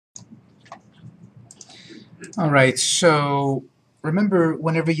All right, so remember,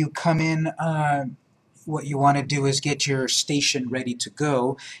 whenever you come in, what you want to do is get your station ready to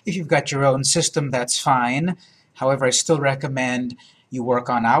go. If you've got your own system, that's fine. However, I still recommend you work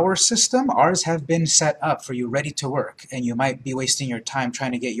on our system. Ours have been set up for you ready to work, and you might be wasting your time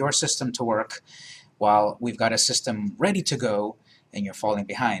trying to get your system to work while we've got a system ready to go and you're falling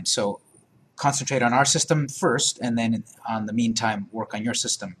behind. So concentrate on our system first, and then on the meantime, work on your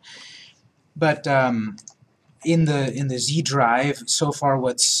system. But in the Z drive, so far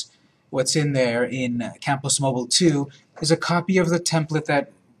what's in there in Campus Mobile 2 is a copy of the template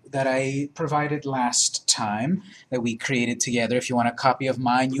that I provided last time that we created together. If you want a copy of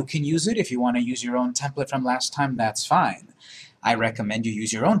mine, you can use it. If you want to use your own template from last time, that's fine. I recommend you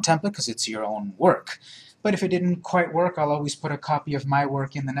use your own template because it's your own work. But if it didn't quite work, I'll always put a copy of my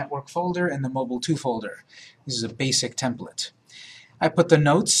work in the network folder and the Mobile 2 folder. This is a basic template. I put the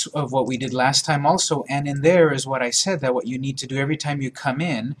notes of what we did last time also, and in there is what I said, that what you need to do every time you come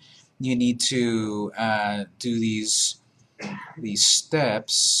in, you need to do these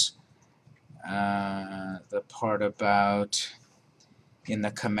steps. The part about in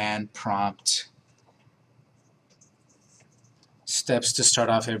the command prompt, steps to start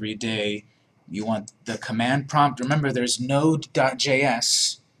off every day. You want the command prompt. Remember, there's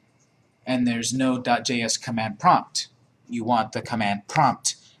node.js and there's node.js command prompt. You want the command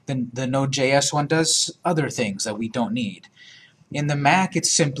prompt. Then the Node.js one does other things that we don't need. In the Mac,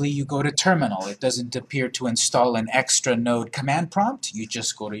 it's simply you go to terminal. It doesn't appear to install an extra node command prompt. You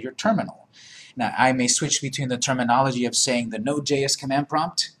just go to your terminal. Now, I may switch between the terminology of saying the Node.js command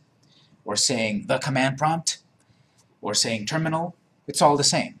prompt, or saying the command prompt, or saying terminal. It's all the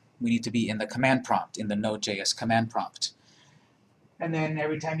same. We need to be in the command prompt, in the Node.js command prompt. And then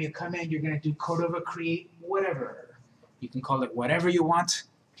every time you come in, you're going to do Cordova create whatever. You can call it whatever you want,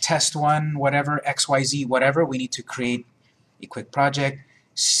 test1, whatever, XYZ, whatever. We need to create a quick project,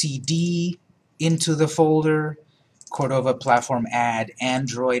 cd into the folder, Cordova platform add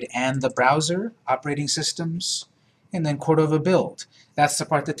Android and the browser, operating systems, and then Cordova build. That's the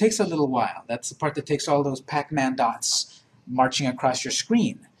part that takes a little while. That's the part that takes all those Pac-Man dots marching across your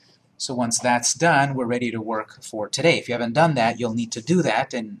screen. So once that's done, we're ready to work for today. If you haven't done that, you'll need to do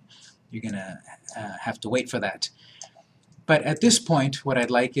that, and you're going to have to wait for that. But at this point, what I'd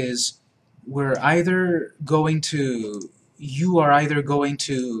like is you are either going to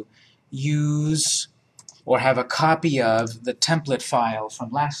use or have a copy of the template file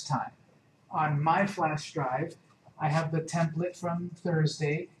from last time. On my flash drive, I have the template from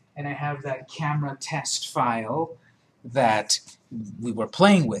Thursday, and I have that camera test file that we were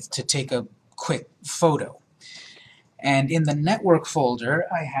playing with to take a quick photo. And in the network folder,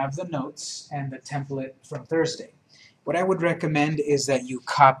 I have the notes and the template from Thursday. What I would recommend is that you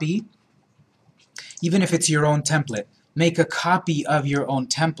copy, even if it's your own template, make a copy of your own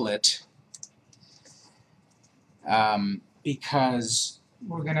template because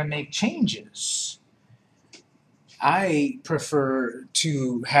we're going to make changes. I prefer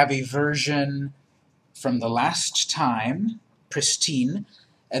to have a version from the last time, pristine,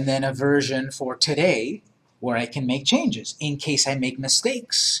 and then a version for today where I can make changes. In case I make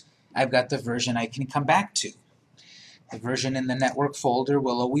mistakes, I've got the version I can come back to. The version in the network folder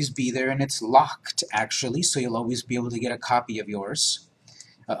will always be there, and it's locked, actually, so you'll always be able to get a copy of yours,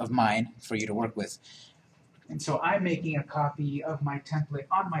 of mine, for you to work with. And so I'm making a copy of my template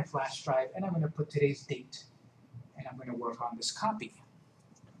on my flash drive, and I'm going to put today's date, and I'm going to work on this copy.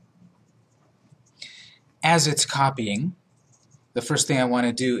 As it's copying, the first thing I want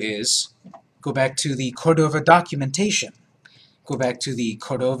to do is go back to the Cordova documentation. Go back to the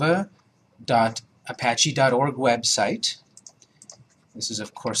cordova.apache.org website. This is,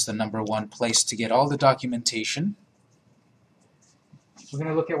 of course, the #1 place to get all the documentation. We're going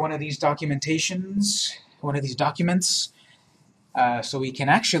to look at one of these documents, so we can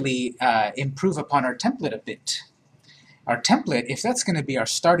actually improve upon our template a bit. Our template, if that's going to be our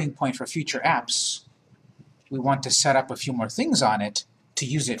starting point for future apps, we want to set up a few more things on it to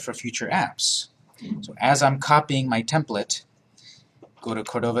use it for future apps. So as I'm copying my template, go to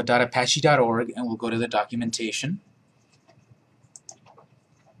cordova.apache.org and we'll go to the documentation.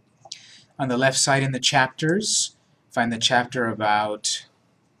 On the left side in the chapters, find the chapter about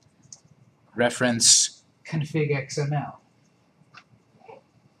reference config XML.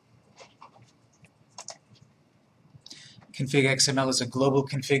 Config XML is a global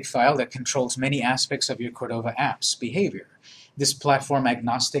config file that controls many aspects of your Cordova app's behavior. This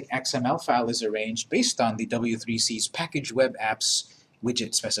platform-agnostic XML file is arranged based on the W3C's package web apps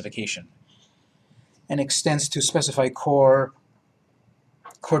widget specification and extends to specify core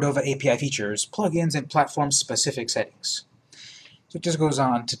Cordova API features, plugins, and platform-specific settings. So it just goes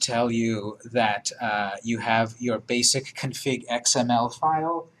on to tell you that you have your basic config XML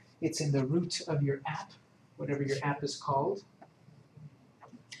file. It's in the root of your app, whatever your app is called.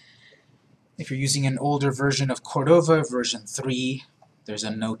 If you're using an older version of Cordova, version 3, there's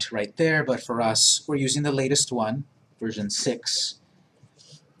a note right there, but for us, we're using the latest one, version 6.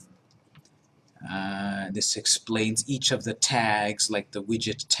 This explains each of the tags, like the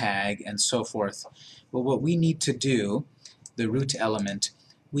widget tag and so forth. Well, what we need to do, the root element,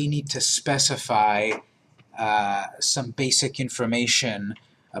 we need to specify some basic information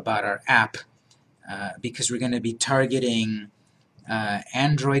about our app because we're going to be targeting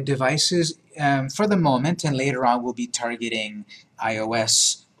Android devices for the moment, and later on we'll be targeting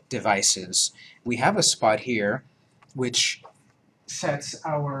iOS devices. We have a spot here which sets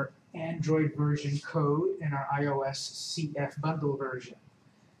our Android version code and our iOS CF bundle version.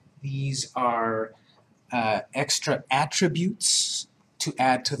 These are extra attributes to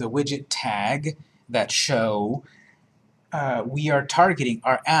add to the widget tag that show we are targeting,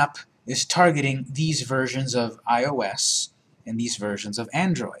 our app is targeting these versions of iOS and these versions of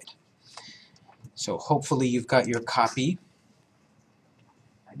Android. So hopefully you've got your copy.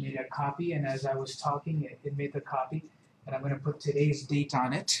 I made a copy, and as I was talking, it made the copy, and I'm going to put today's date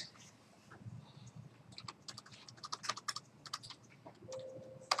on it.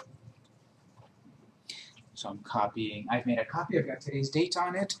 So I'm copying, I've made a copy, I've got today's date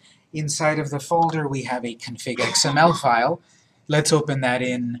on it. Inside of the folder we have a config XML file. Let's open that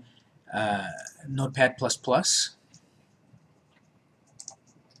in Notepad++. Does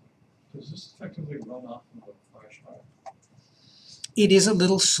this effectively run off of a flash drive? It is a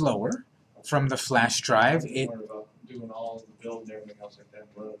little slower from the flash drive. I'm worried about doing all of the build and everything else like that,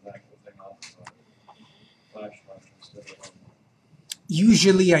 run back the thing off of a flash drive instead of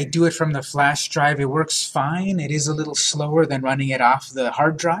Usually I do it from the flash drive. It works fine. It is a little slower than running it off the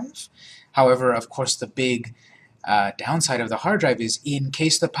hard drive. However, of course, the big downside of the hard drive is in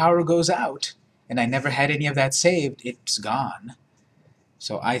case the power goes out, and I never had any of that saved, it's gone.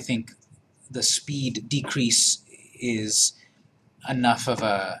 So I think the speed decrease is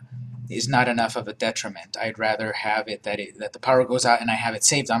not enough of a detriment. I'd rather have it that the power goes out and I have it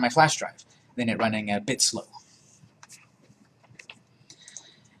saved on my flash drive than it running a bit slow.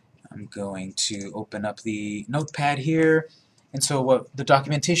 I'm going to open up the notepad here, and so what the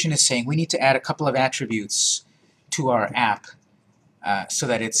documentation is saying, we need to add a couple of attributes to our app so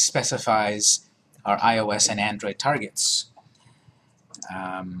that it specifies our iOS and Android targets.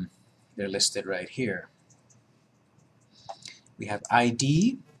 They're listed right here. We have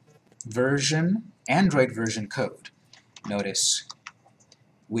ID, version, Android version code. Notice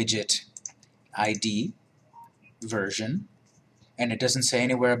widget ID, version, and it doesn't say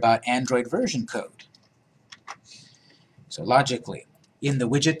anywhere about Android version code. So logically, in the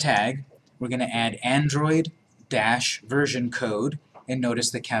widget tag, we're going to add Android-version code, and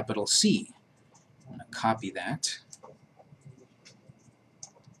notice the capital C. I'm going to copy that.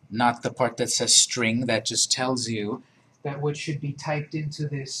 Not the part that says string, that just tells you that what should be typed into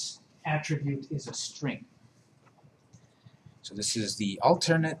this attribute is a string. So this is the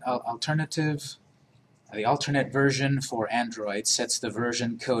alternate version for Android, sets the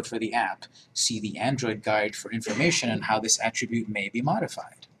version code for the app. See the Android guide for information on how this attribute may be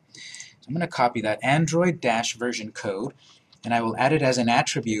modified. So I'm going to copy that Android-version code, and I will add it as an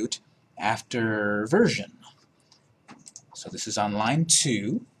attribute after version. So this is on line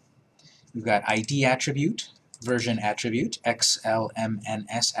 2. We've got ID attribute, version attribute,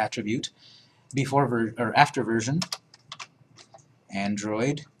 XLMNS attribute, before or after version,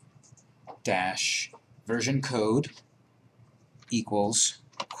 Android-version code equals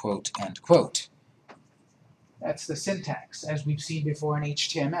quote end quote. That's the syntax, as we've seen before in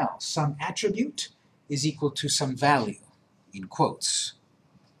HTML. Some attribute is equal to some value, in quotes.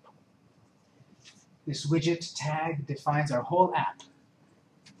 This widget tag defines our whole app.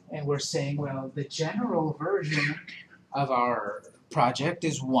 And we're saying, well, the general version of our project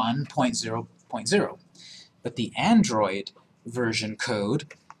is 1.0.0. But the Android version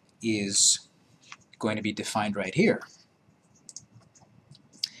code is going to be defined right here.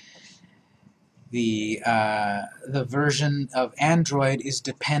 The version of Android is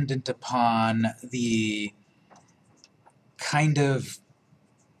dependent upon the kind of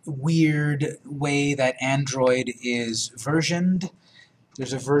weird way that Android is versioned.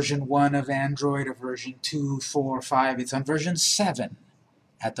 There's a version 1 of Android, a version 2, 4, 5. It's on version 7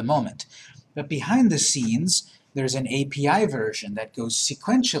 at the moment. But behind the scenes, there's an API version that goes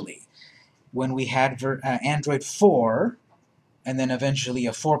sequentially. When we had Android 4, and then eventually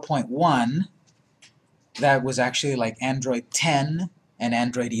a 4.1 that was actually like Android 10 and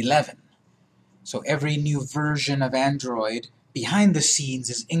Android 11. So every new version of Android behind the scenes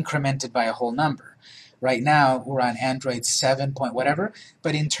is incremented by a whole number. Right now we're on Android 7 point whatever,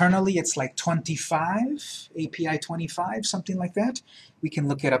 but internally it's like 25, API 25, something like that. We can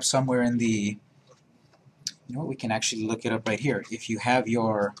look it up somewhere in the, you know what, we can actually look it up right here. If you have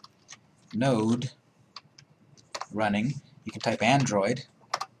your node running, you can type Android.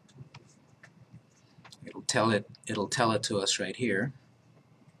 It'll tell it to us right here.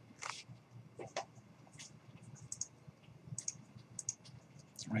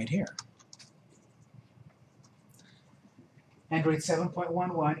 Right here. Android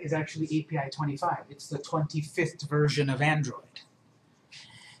 7.11 is actually API 25. It's the 25th version of Android.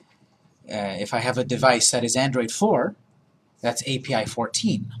 If I have a device that is Android 4, that's API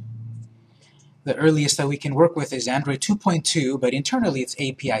 14. The earliest that we can work with is Android 2.2, but internally it's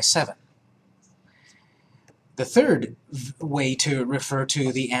API 7. The third way to refer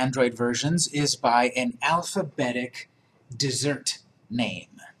to the Android versions is by an alphabetic dessert name.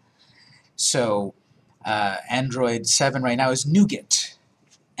 So Android 7 right now is Nougat,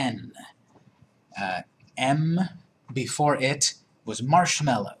 N. M before it was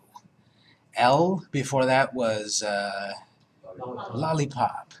Marshmallow. L before that was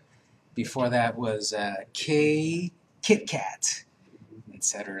Lollipop. Before that was K, Kit Kat,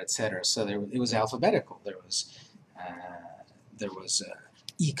 etc., etc. So it was alphabetical. There was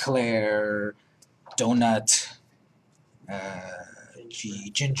Eclair, Donut,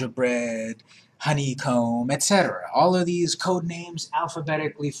 Gingerbread, Honeycomb, etc. All of these code names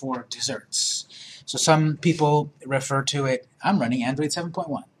alphabetically for desserts. So some people refer to it, I'm running Android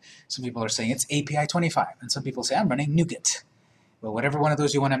 7.1. Some people are saying it's API 25, and some people say I'm running Nougat. But whatever one of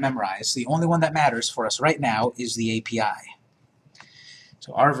those you want to memorize, the only one that matters for us right now is the API.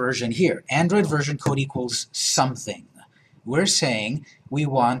 So our version here, Android version code equals something. We're saying we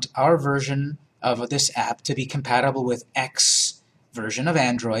want our version of this app to be compatible with X version of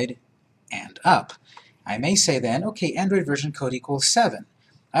Android and up. I may say then, okay, Android version code equals 7.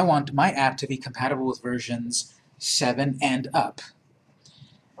 I want my app to be compatible with versions 7 and up,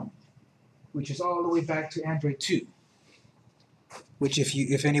 which is all the way back to Android 2. Which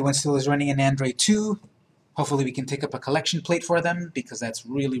if anyone still is running an Android 2, hopefully we can take up a collection plate for them, because that's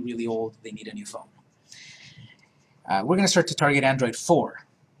really, really old. They need a new phone. We're going to start to target Android 4.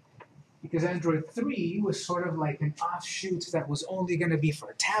 Because Android 3 was sort of like an offshoot that was only going to be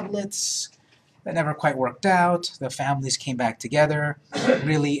for tablets. That never quite worked out. The families came back together.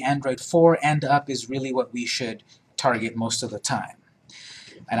 Really, Android 4 and up is really what we should target most of the time.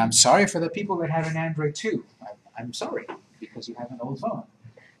 And I'm sorry for the people that have an Android 2. I'm sorry, because you have an old phone,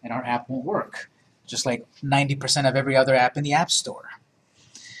 and our app won't work, just like 90% of every other app in the App Store.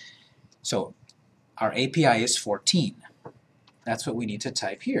 So our API is 14. That's what we need to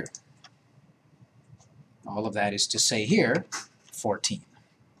type here. All of that is to say here, 14.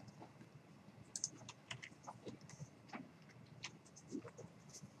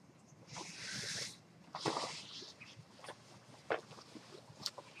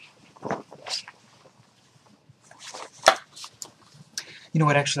 You know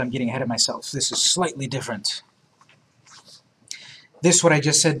what, actually I'm getting ahead of myself. This is slightly different. This, what I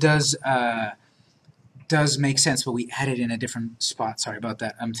just said, does make sense, but we added in a different spot. Sorry about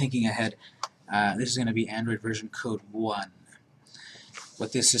that. I'm thinking ahead. This is going to be Android version code 1.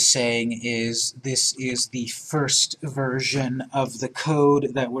 What this is saying is this is the first version of the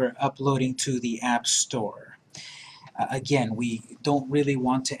code that we're uploading to the App Store. Again, we don't really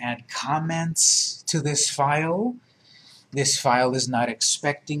want to add comments to this file. This file is not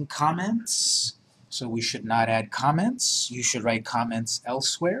expecting comments, so we should not add comments. You should write comments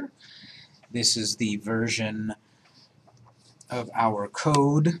elsewhere. This is the version of our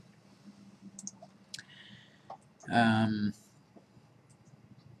code.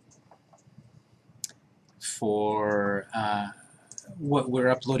 For what we're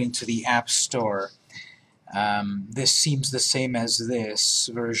uploading to the App Store. This seems the same as this,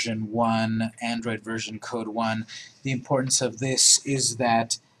 version 1, Android version code 1. The importance of this is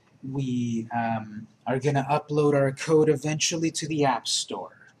that we are going to upload our code eventually to the App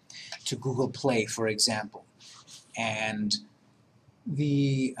Store, to Google Play, for example. And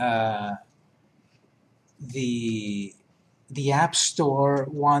the App Store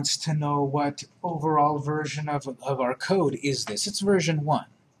wants to know what overall version of our code is this. It's version 1.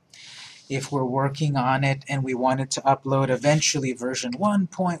 If we're working on it and we wanted to upload eventually version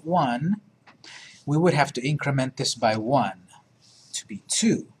 1.1, we would have to increment this by 1 to be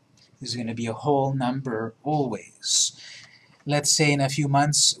 2. This is going to be a whole number always. Let's say in a few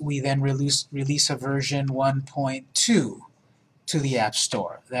months we then release a version 1.2 to the App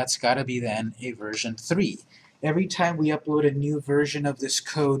Store. That's got to be then a version 3. Every time we upload a new version of this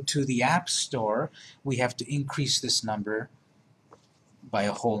code to the App Store, we have to increase this number by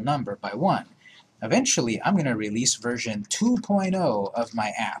a whole number, by 1. Eventually, I'm going to release version 2.0 of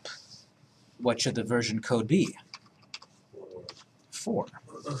my app. What should the version code be? 4.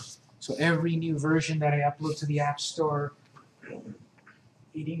 So every new version that I upload to the App Store,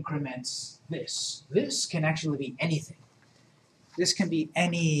 it increments this. This can actually be anything. This can be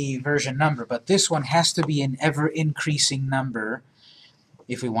any version number, but this one has to be an ever-increasing number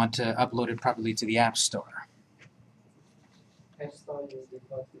if we want to upload it properly to the App Store. App Store, you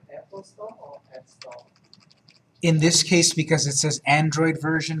refer to Apple Store or App Store? In this case, because it says Android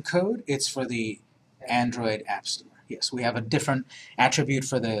version code, it's for the Android App Store. Yes, we have a different attribute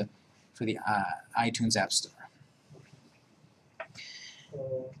for the iTunes App Store.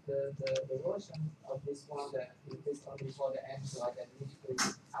 So the version of this one that is only for the Android that needs to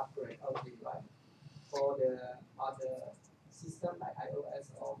upgrade only, right? For the other system like iOS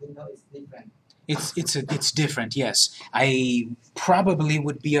or Windows is different. It's different, yes. I probably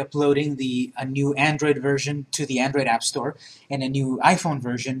would be uploading a new Android version to the Android App Store and a new iPhone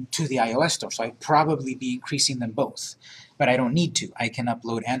version to the iOS Store. So I'd probably be increasing them both. But I don't need to. I can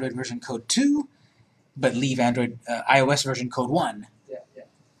upload Android version code 2, but leave iOS version code 1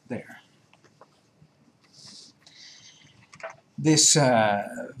 there. This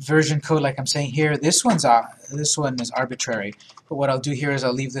version code, like I'm saying here, this one is arbitrary. But what I'll do here is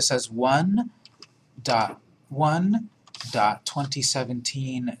I'll leave this as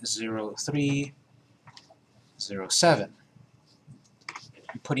 1.1.2017-03-07.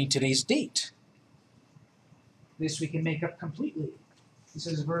 I'm putting today's date. This we can make up completely. This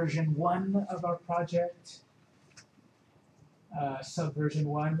is version 1 of our project, subversion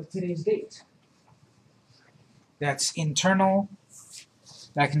 1 with today's date. That's internal.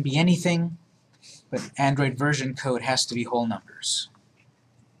 That can be anything, but Android version code has to be whole numbers.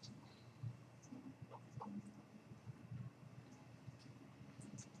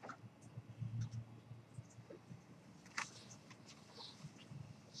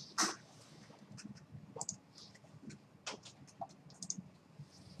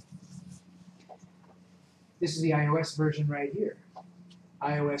 This is the iOS version right here.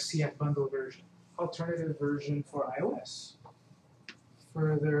 iOS CF bundle version. Alternative version for iOS.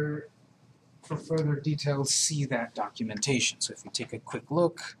 For further details, see that documentation. So if we take a quick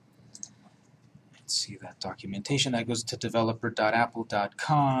look, let's see that documentation. That goes to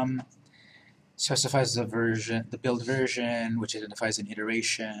developer.apple.com. Specifies the build version, which identifies an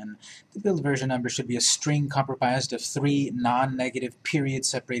iteration. The build version number should be a string comprised of 3 non-negative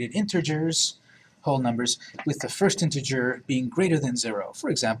period-separated integers, whole numbers, with the first integer being greater than 0, for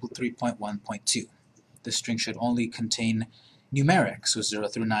example 3.1.2. The string should only contain numeric, so 0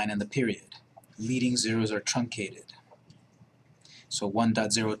 through 9 and the period. Leading zeros are truncated. So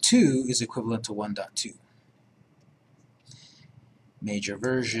 1.02 is equivalent to 1.2. Major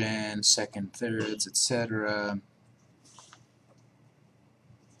version, second, thirds, etc.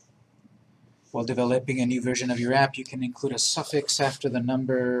 While developing a new version of your app, you can include a suffix after the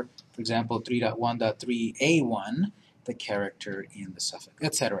number, for example 3.1.3a1, the character in the suffix,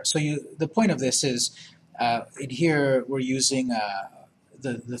 etc. So the point of this is, in here we're using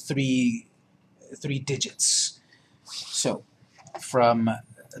the three digits. So from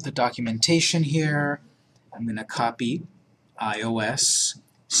the documentation here, I'm going to copy iOS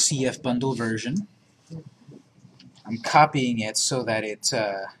CF bundle version. I'm copying it so that I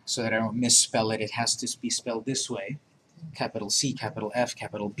don't misspell it. It has to be spelled this way: capital C, capital F,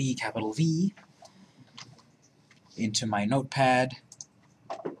 capital B, capital V. Into my notepad.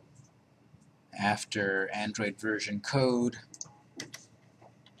 After Android version code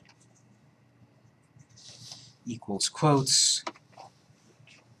equals quotes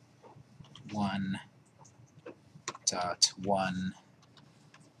 1.1.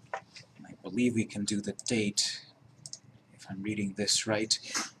 I believe we can do the date if I'm reading this right.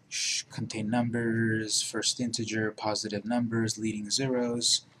 Contain numbers, first integer, positive numbers, leading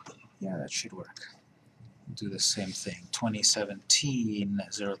zeros. Yeah, that should work. Do the same thing,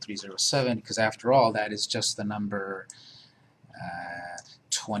 2017-0307, because after all, that is just the number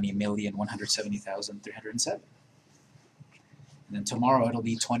 20,170,307. And then tomorrow it'll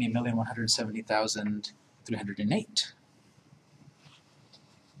be 20,170,308.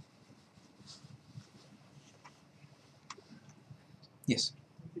 Yes?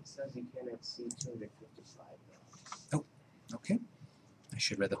 It says you can exceed 255. Oh, okay. I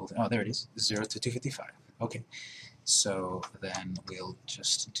should read the whole thing. Oh, there it is, 0 to 255. Okay. So then we'll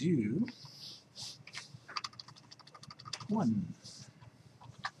just do 1.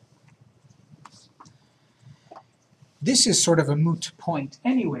 This is sort of a moot point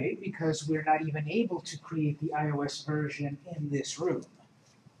anyway, because we're not even able to create the iOS version in this room,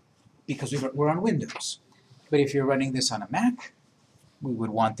 because we're on Windows. But if you're running this on a Mac, we would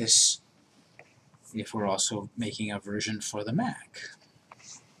want this if we're also making a version for the Mac.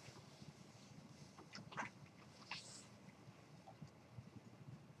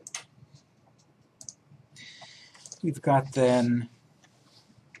 We've got then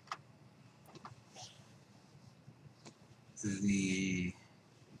the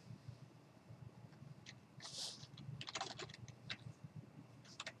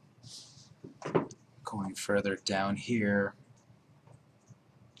going further down here.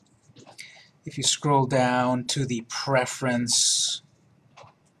 If you scroll down to the preference,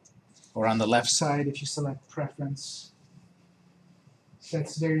 or on the left side if you select preference,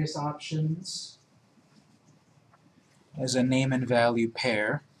 sets various options as a name and value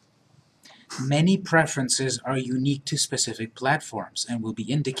pair. Many preferences are unique to specific platforms and will be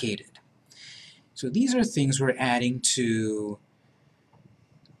indicated. So these are things we're adding to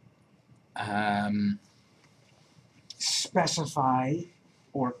specify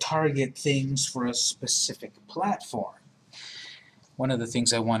or target things for a specific platform. One of the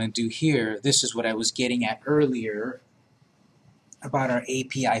things I want to do here, this is what I was getting at earlier about our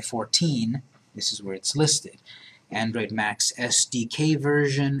API 14. This is where it's listed. Android Max SDK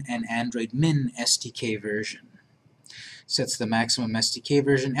version and Android Min SDK version. Sets the maximum SDK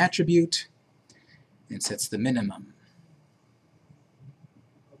version attribute and sets the minimum.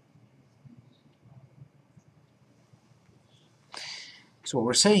 So what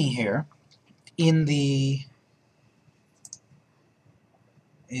we're saying here, in the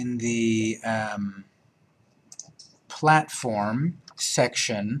platform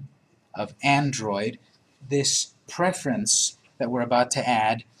section of Android, this preference that we're about to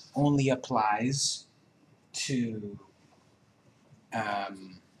add only applies to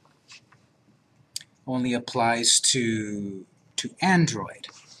Android.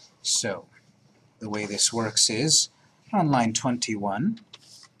 So the way this works is, on line 21,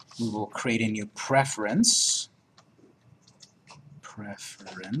 we will create a new preference.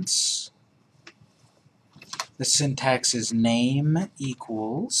 The syntax is name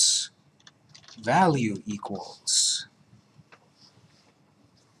equals value equals.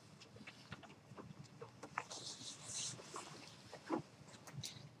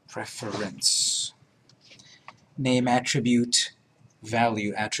 Preference. Name attribute,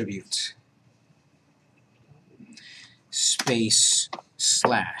 value attribute. Space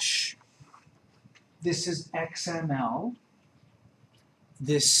slash. This is XML.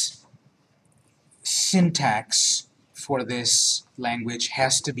 This syntax for this language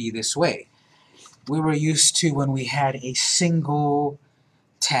has to be this way. We were used to, when we had a single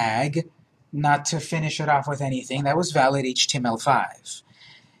tag, not to finish it off with anything. That was valid HTML5.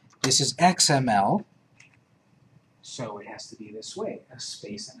 This is XML, so it has to be this way, a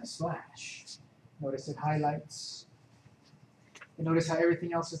space and a slash. Notice it highlights. And notice how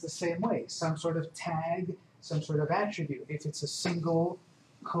everything else is the same way. Some sort of tag, some sort of attribute. If it's a single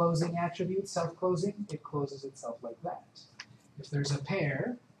closing attribute, self-closing, it closes itself like that. If there's a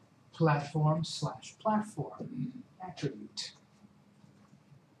pair, platform slash platform attribute.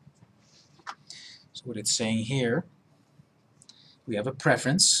 So what it's saying here, we have a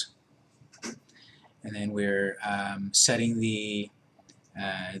preference, and then we're setting these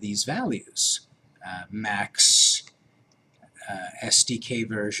values. Max SDK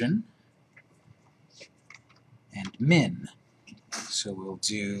version and min. So we'll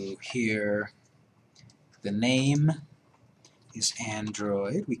do here, the name is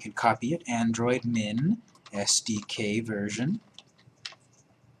Android. We can copy it, Android Min SDK version.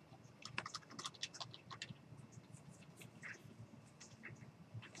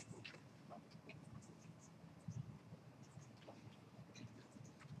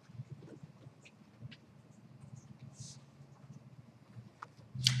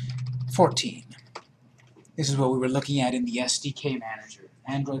 This is what we were looking at in the SDK Manager.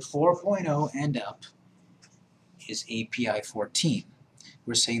 Android 4.0 and up is API 14.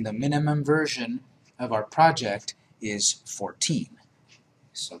 We're saying the minimum version of our project is 14.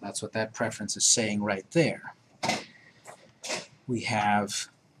 So that's what that preference is saying right there. We have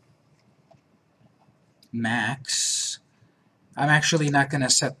max. I'm actually not going to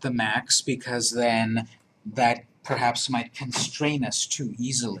set the max because then that perhaps might constrain us too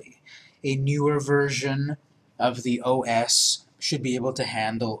easily. A newer version of the OS should be able to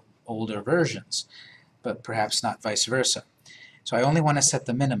handle older versions. but perhaps not vice versa. So I only want to set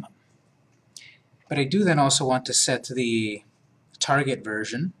the minimum. But I do then also want to set the target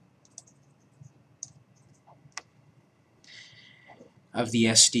version of the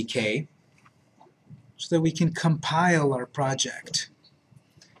SDK so that we can compile our project.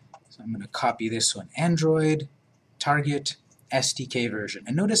 So I'm going to copy this one, Android, target, SDK version.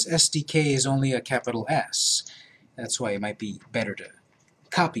 And notice SDK is only a capital S. That's why it might be better to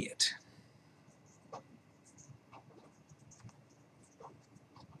copy it.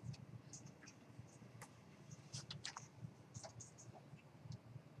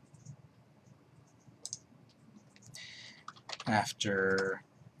 After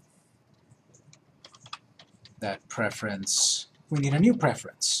that preference, we need a new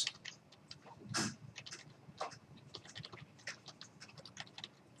preference.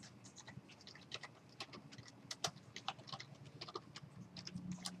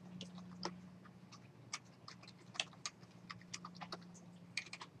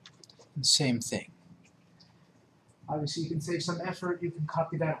 And same thing. Obviously, you can save some effort. You can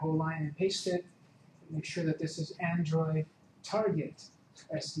copy that whole line and paste it. Make sure that this is Android Target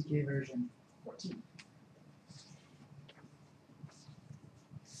SDK version 14.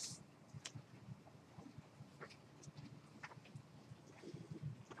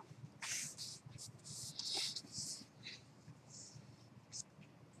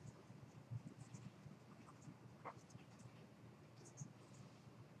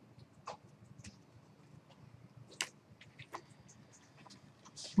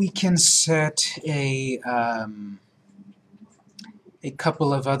 We can set a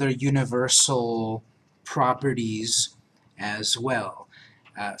couple of other universal properties as well.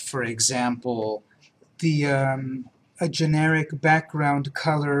 For example, a generic background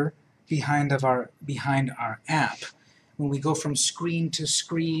color behind our app. When we go from screen to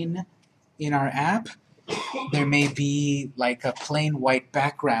screen in our app, there may be like a plain white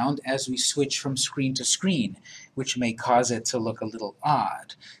background as we switch from screen to screen, which may cause it to look a little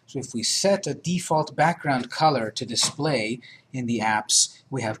odd. So if we set a default background color to display in the apps,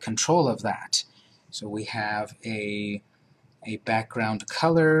 we have control of that. So we have a background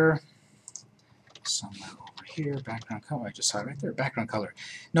color, somewhere over here, background color, I just saw it right there, background color.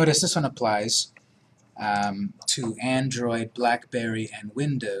 Notice this one applies to Android, BlackBerry, and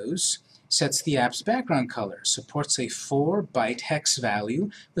Windows. Sets the app's background color, supports a 4-byte hex value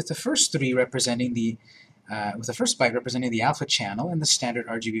with the first 3 representing the with the first byte representing the alpha channel and the standard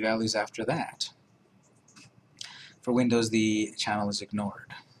RGB values after that. For Windows, the channel is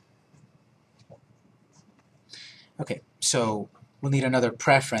ignored. Okay, so we'll need another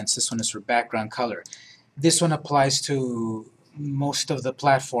preference. This one is for background color. This one applies to most of the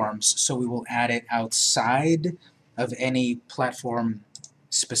platforms, so we will add it outside of any platform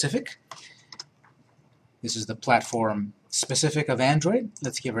specific. This is the platform specific of Android.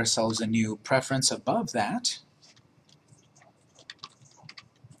 Let's give ourselves a new preference above that.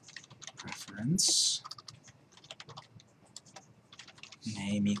 Preference.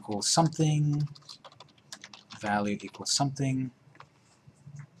 Name equals something. Value equals something.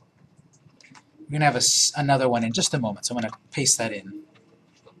 We're going to have another one in just a moment, so I'm going to paste that in.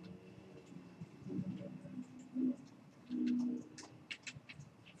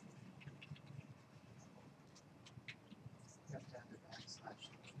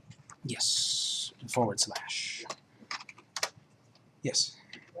 Yes, / Yes.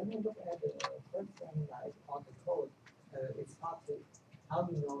 When you look at the first thing like on the code, it's hard to how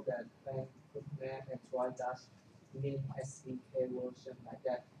do you know that when the command and try dash min SDK version like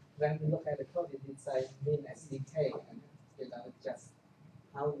that. When we look at the code, it say min SDK, and just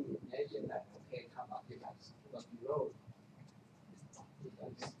how do you imagine that okay come up with that what you wrote.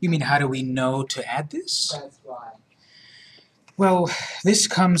 You mean how do we know to add this? That's why. Well, this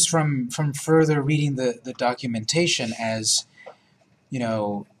comes from further reading the documentation. As you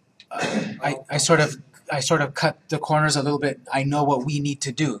know, I sort of cut the corners a little bit. I know what we need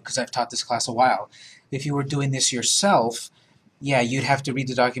to do because I've taught this class a while. If you were doing this yourself, yeah, you'd have to read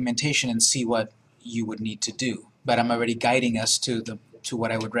the documentation and see what you would need to do. But I'm already guiding us to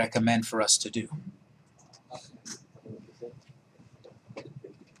what I would recommend for us to do.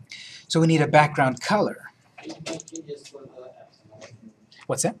 So we need a background color.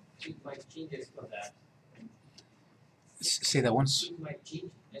 What's that? Say that once.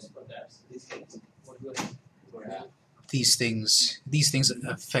 These things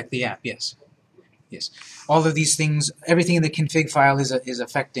affect the app. Yes, yes. All of these things, everything in the config file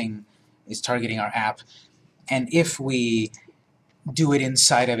is targeting our app. And if we do it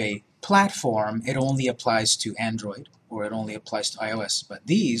inside of a platform, it only applies to Android or it only applies to iOS. But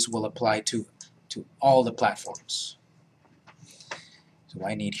these will apply to to all the platforms. So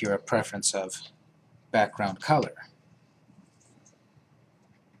I need here a preference of background color.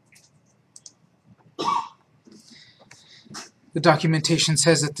 The documentation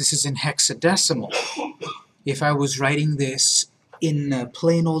says that this is in hexadecimal. If I was writing this in a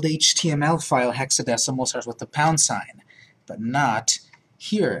plain old HTML file, hexadecimal starts with the pound sign, but not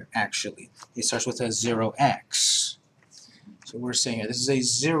here, actually. It starts with a 0x. So we're saying here, this is a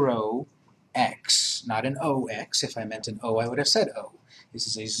 0x, not an OX. If I meant an O, I would have said O. This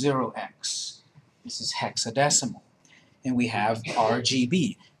is a 0x. This is hexadecimal. And we have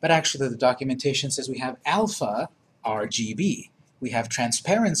RGB. But actually, the documentation says we have alpha RGB. We have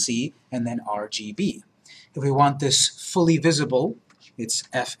transparency and then RGB. If we want this fully visible, it's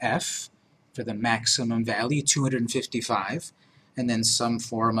FF for the maximum value, 255, and then some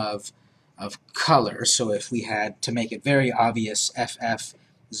form of color. So if we had to make it very obvious,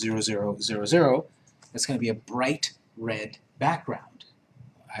 FF0000, that's going to be a bright red background.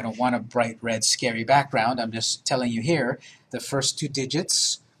 I don't want a bright red scary background. I'm just telling you here, the first two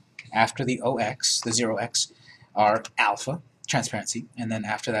digits after the OX, the 0x, are alpha, transparency, and then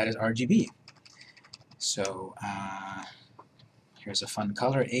after that is RGB. So here's a fun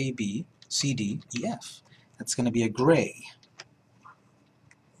color, A, B, C, D, E, F. That's going to be a gray.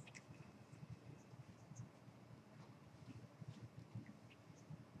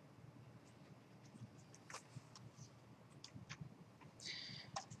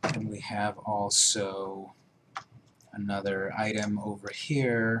 And we have also another item over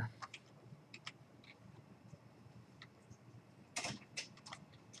here.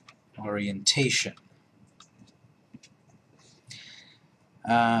 Orientation.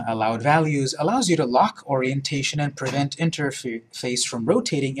 Allowed values allows you to lock orientation and prevent interface from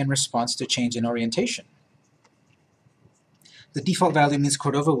rotating in response to change in orientation. The default value means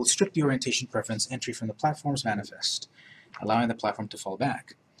Cordova will strip the orientation preference entry from the platform's manifest, allowing the platform to fall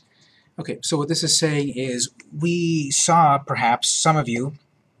back. Okay, so what this is saying is we saw, perhaps some of you,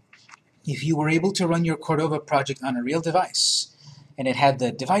 if you were able to run your Cordova project on a real device, and it had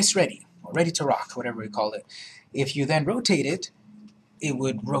the device ready, or ready to rock, whatever we call it. If you then rotate it, it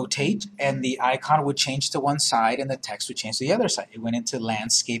would rotate, and the icon would change to one side, and the text would change to the other side. It went into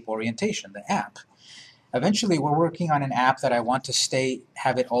landscape orientation, the app. Eventually, we're working on an app that I want to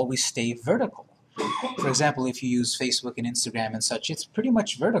have it always stay vertical. For example, if you use Facebook and Instagram and such, it's pretty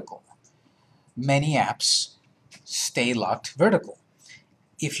much vertical. Many apps stay locked vertical.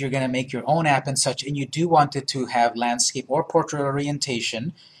 If you're going to make your own app and such, and you do want it to have landscape or portrait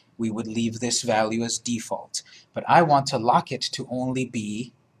orientation, we would leave this value as default. But I want to lock it to only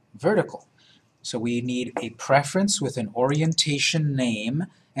be vertical. So we need a preference with an orientation name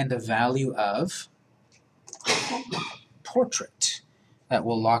and a value of portrait. That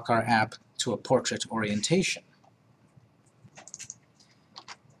will lock our app to a portrait orientation.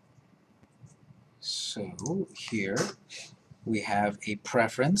 So here we have a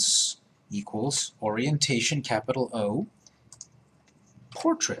preference equals orientation, capital O,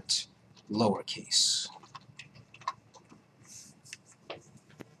 portrait, lowercase.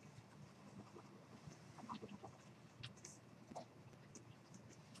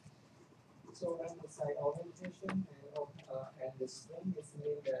 So when you say orientation and the string, is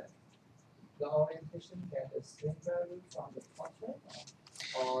mean that the orientation get the string value from the portrait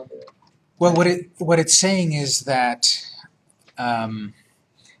or the... Well, what it's saying is that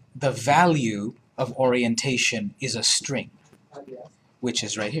the value of orientation is a string, which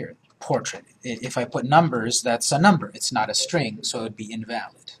is right here, portrait. If I put numbers, that's a number. It's not a string, so it would be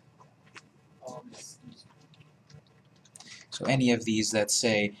invalid. So any of these that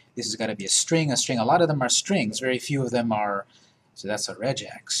say this has got to be a string, a lot of them are strings. Very few of them are, so that's a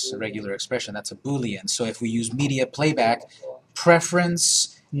regex, a regular expression. That's a Boolean. So if we use media playback,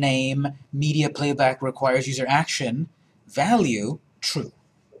 preference, name, media playback requires user action, value, true,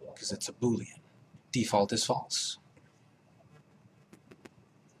 because it's a Boolean. Default is false.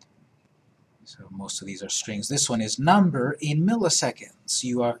 So most of these are strings. This one is number in milliseconds.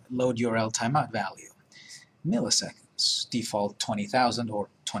 Load URL timeout value. Milliseconds. Default 20,000 or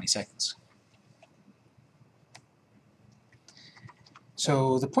 20 seconds.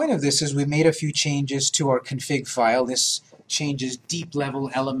 So the point of this is we made a few changes to our config file. This changes deep level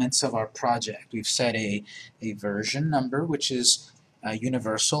elements of our project. We've set a version number, which is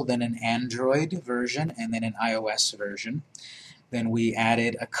universal, then an Android version, and then an iOS version. Then we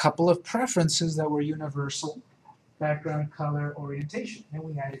added a couple of preferences that were universal, background color, orientation. Then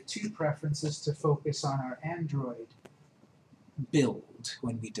we added 2 preferences to focus on our Android build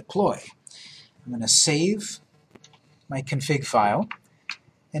when we deploy. I'm going to save my config file,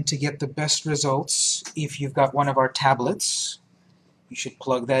 And to get the best results, if you've got one of our tablets, you should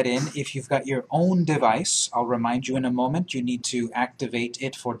plug that in. If you've got your own device, I'll remind you in a moment, you need to activate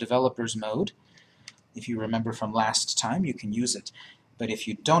it for developers mode. If you remember from last time, you can use it. But if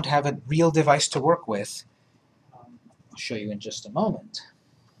you don't have a real device to work with, I'll show you in just a moment.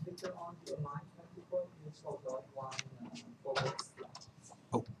 Later on to line 24, you forgot one forward slash.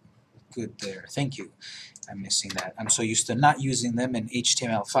 Good there. Thank you. I'm missing that. I'm so used to not using them in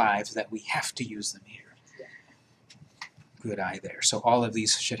HTML5 that we have to use them here. Good eye there. So all of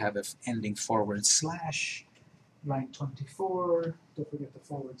these should have an ending forward slash. Line 24, don't forget the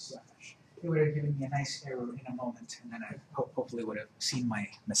forward slash. It would have given me a nice error in a moment, and then I hopefully would have seen my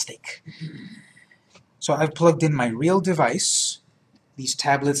mistake. So I've plugged in my real device. These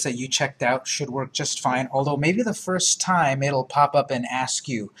tablets that you checked out should work just fine, although maybe the first time it'll pop up and ask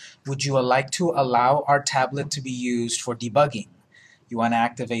you, would you like to allow our tablet to be used for debugging? You want to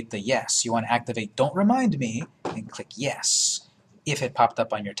activate the yes. You want to activate don't remind me, and click yes if it popped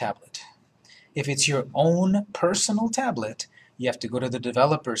up on your tablet. If it's your own personal tablet, you have to go to the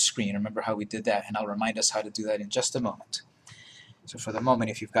developer screen. Remember how we did that, and I'll remind us how to do that in just a moment. So for the moment,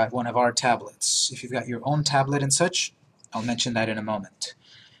 if you've got one of our tablets, if you've got your own tablet and such, I'll mention that in a moment.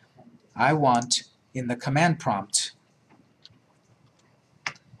 I want, in the command prompt,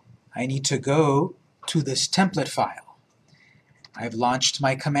 I need to go to this template file. I've launched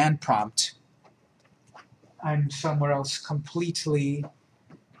my command prompt. I'm somewhere else completely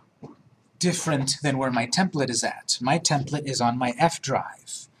different than where my template is at. My template is on my F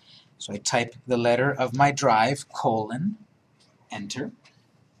drive. So I type the letter of my drive, colon, enter.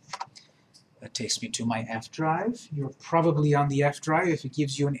 That takes me to my F drive. You're probably on the F drive. If it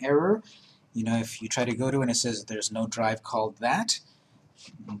gives you an error, you know, if you try to go to and it says there's no drive called that,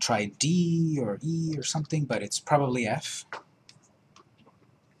 try D or E or something, but it's probably F.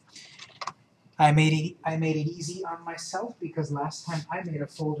 I made it easy on myself because last time I made a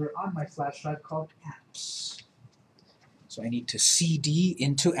folder on my flash drive called apps. So I need to CD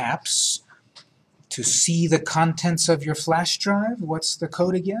into apps to see the contents of your flash drive. What's the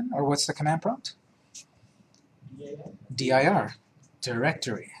code again, or what's the command prompt? dir,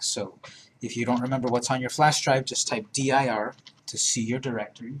 directory. So if you don't remember what's on your flash drive, just type dir to see your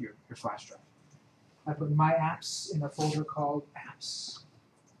directory, your flash drive. I put my apps in a folder called apps.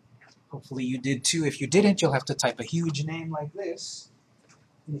 Hopefully you did too. If you didn't, you'll have to type a huge name like this.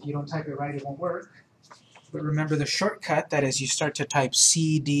 And if you don't type it right, it won't work. But remember the shortcut, that is, you start to type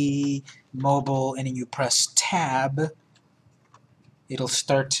CD, mobile, and then you press tab. It'll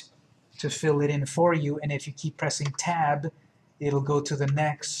start to fill it in for you, and if you keep pressing tab, it'll go to the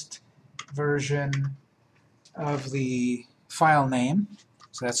next version of the file name.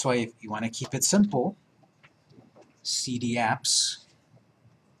 So that's why if you want to keep it simple, CD apps.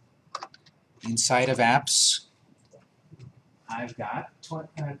 Inside of apps, I've got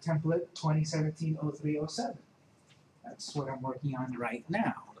template 2017-0307. That's what I'm working on right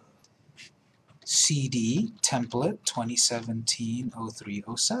now. CD template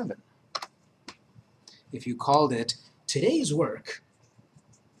 2017-0307. If you called it today's work,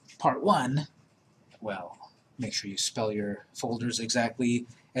 part 1, well, make sure you spell your folders exactly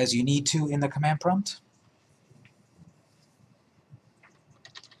as you need to in the command prompt.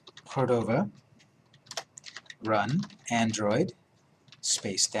 Cordova, run, Android,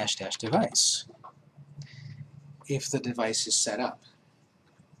 space dash dash device, if the device is set up.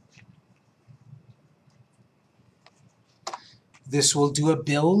 This will do a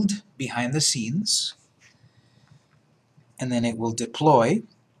build behind the scenes, and then it will deploy,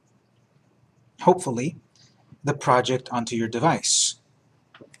 hopefully, the project onto your device.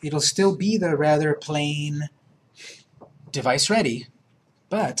 It'll still be the rather plain device ready,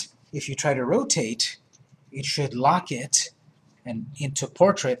 but if you try to rotate, it should lock it into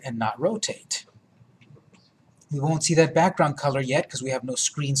portrait and not rotate. We won't see that background color yet because we have no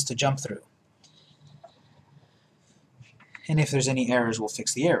screens to jump through. And if there's any errors, we'll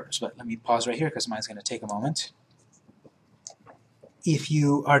fix the errors. But let me pause right here because mine's going to take a moment. If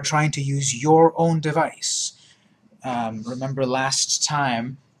you are trying to use your own device, remember last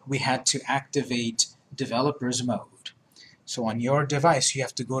time we had to activate developers mode. So on your device, you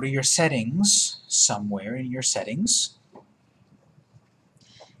have to go to your settings, somewhere in your settings,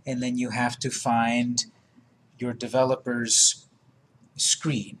 and then you have to find your developer's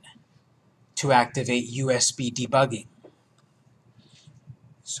screen to activate USB debugging.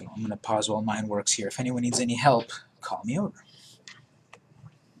 So I'm going to pause while mine works here. If anyone needs any help, call me over.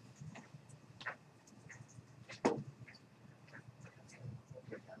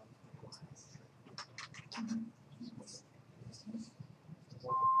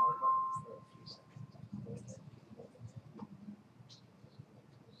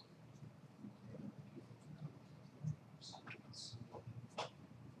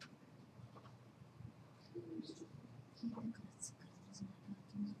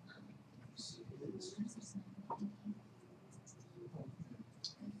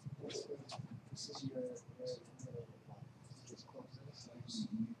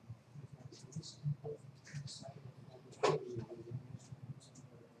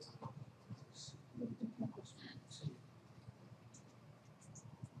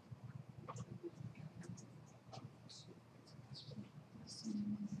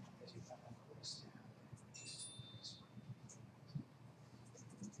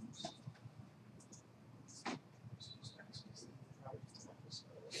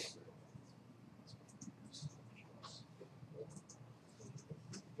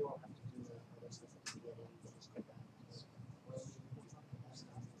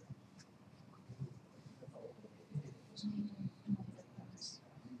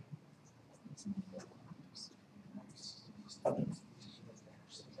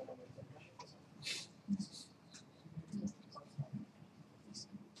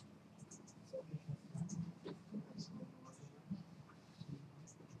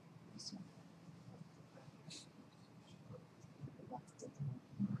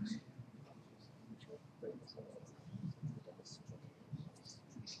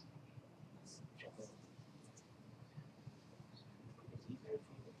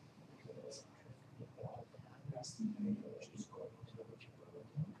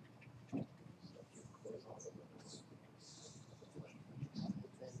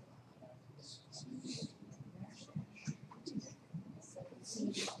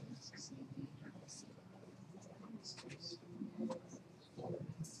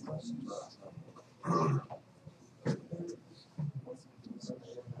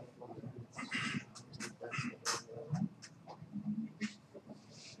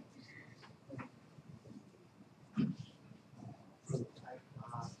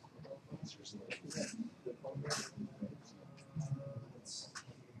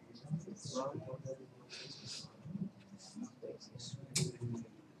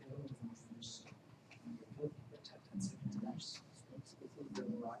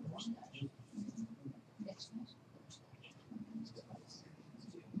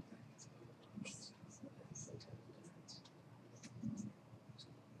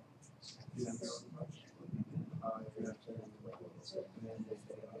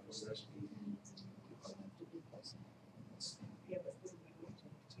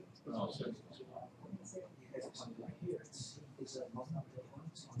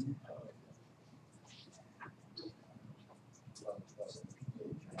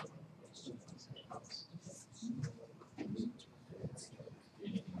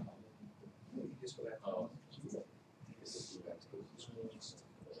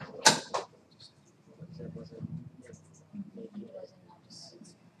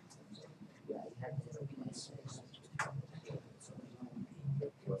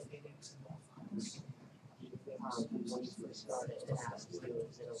 When you first started, it asked you,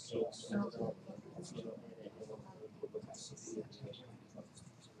 is it okay to edit it?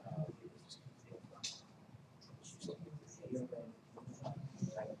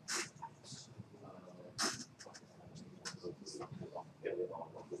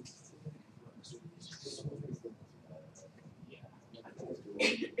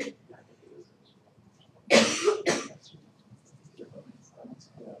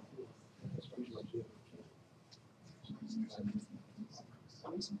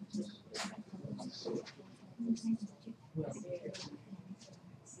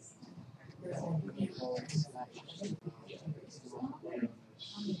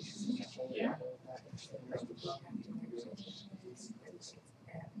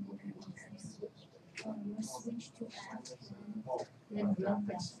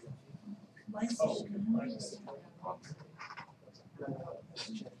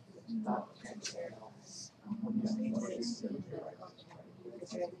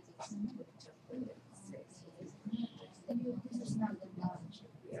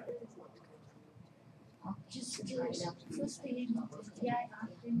 Just do it. First thing, yeah,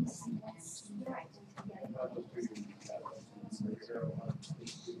 after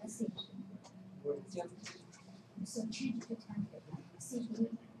so change the template. CD,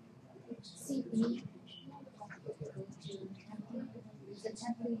 CD, the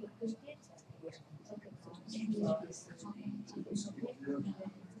template you created.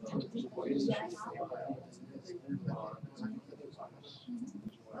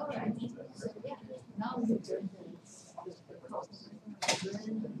 Alright, so yeah, now you turn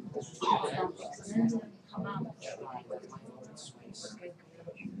come out.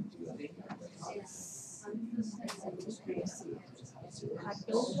 Cut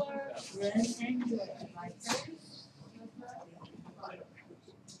over, run, and right.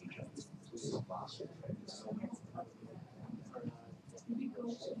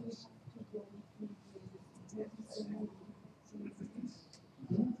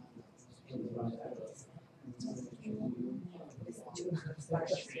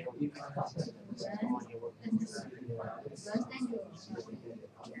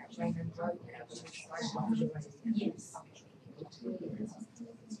 Yes.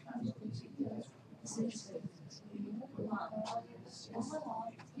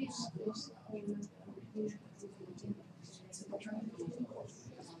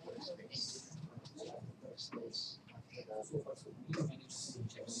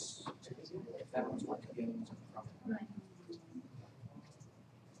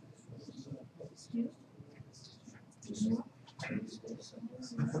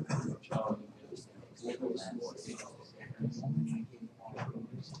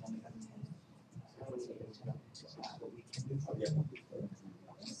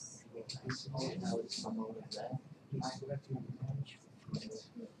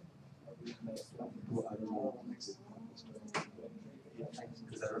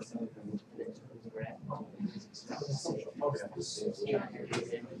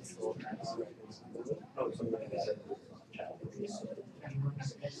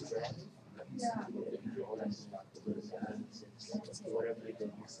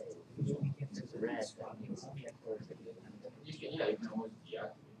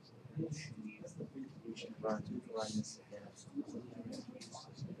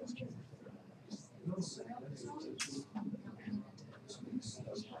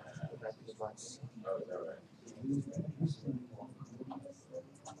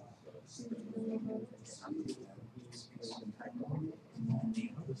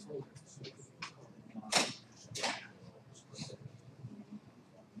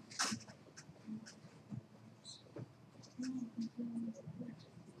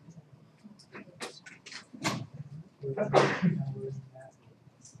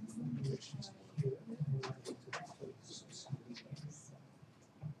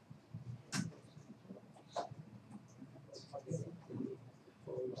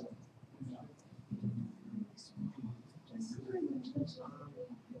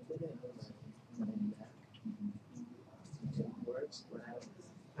 Words when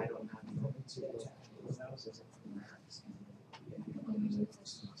I don't have no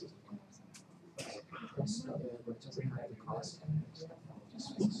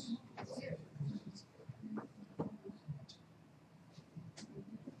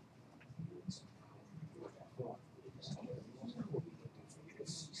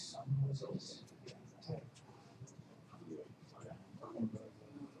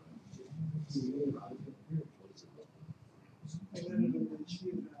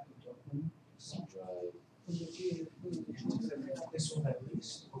This will at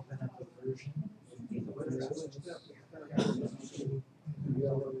least open up a version.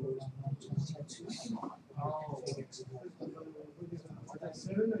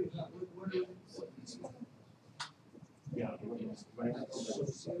 Yeah.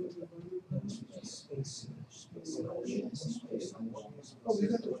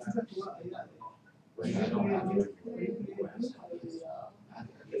 Right, I don't have to request.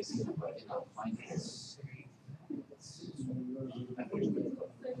 Basically, but I cannot find this. I could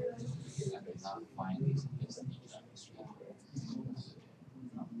not find these in this.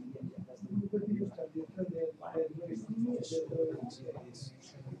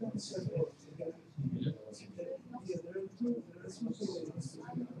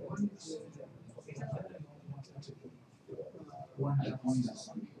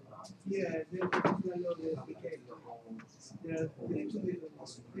 Yeah, they're particularly dedicated. There are two little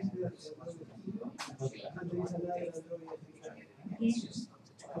and there is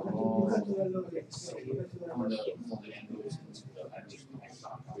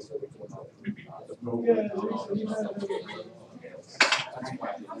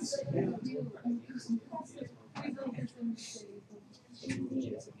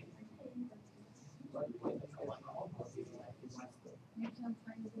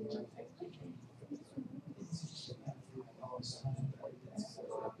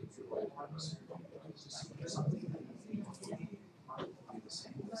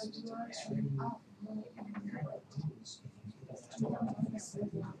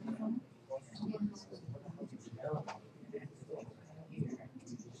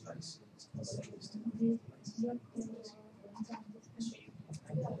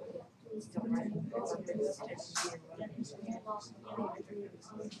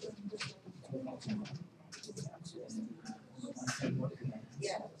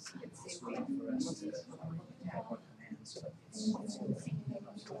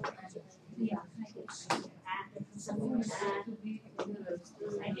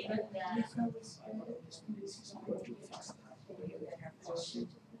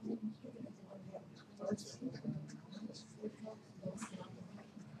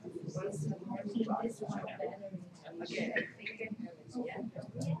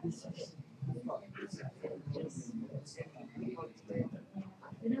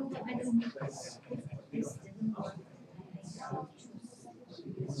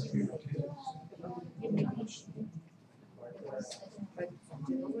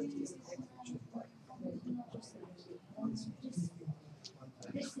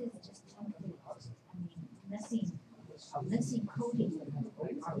Messy coding.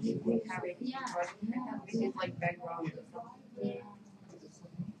 Yeah. We did like background. Yeah.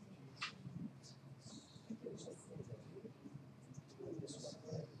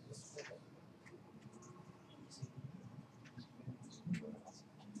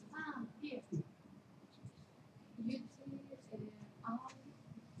 Ah, here.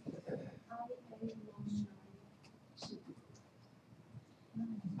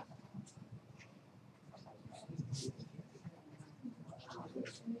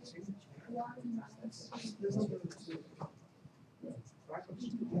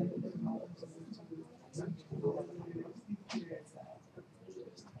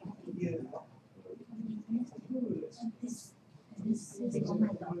 This is on my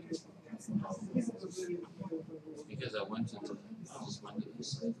daughter's Because I went to the, I just went to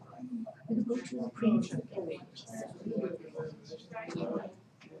this. we'll go to the printer and get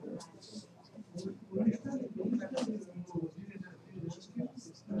it.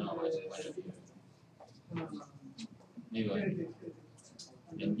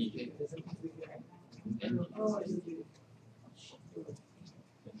 It's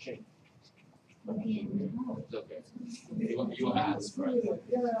okay. You asked for it.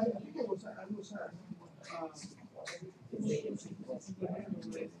 Yeah, I think I was,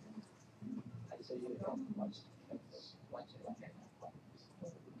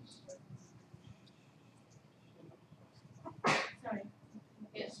 Sorry.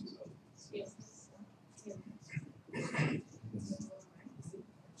 Yes. Yes.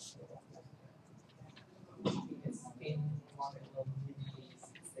 It's in model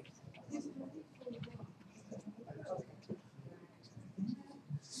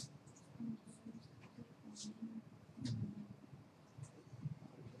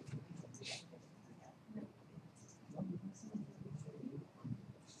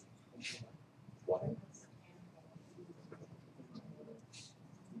well,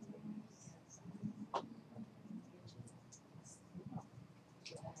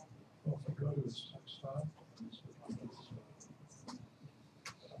 if I go to this textile. Go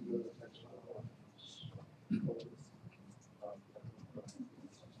to the textile.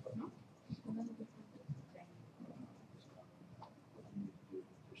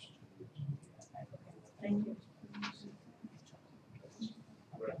 Thank you.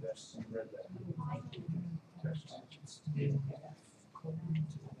 Read that. Textile.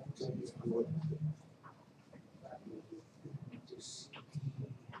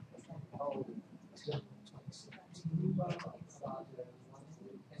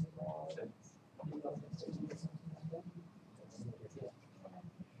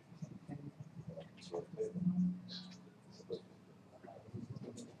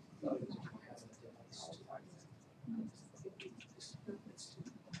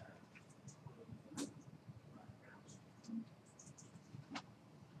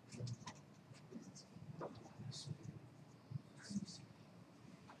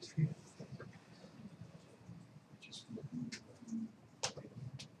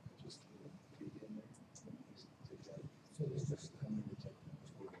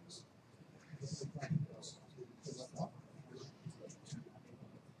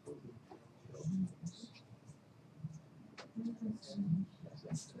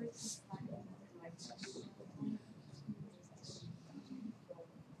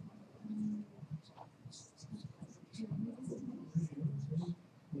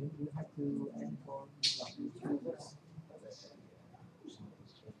 You have to enroll users.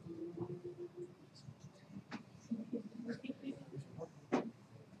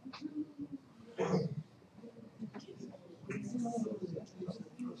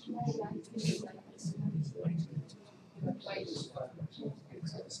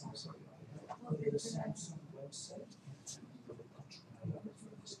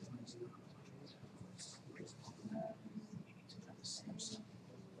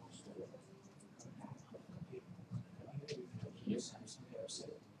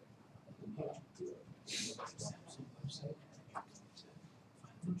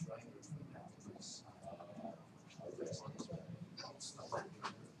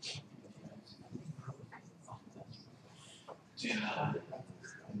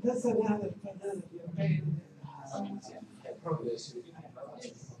 That's another pain.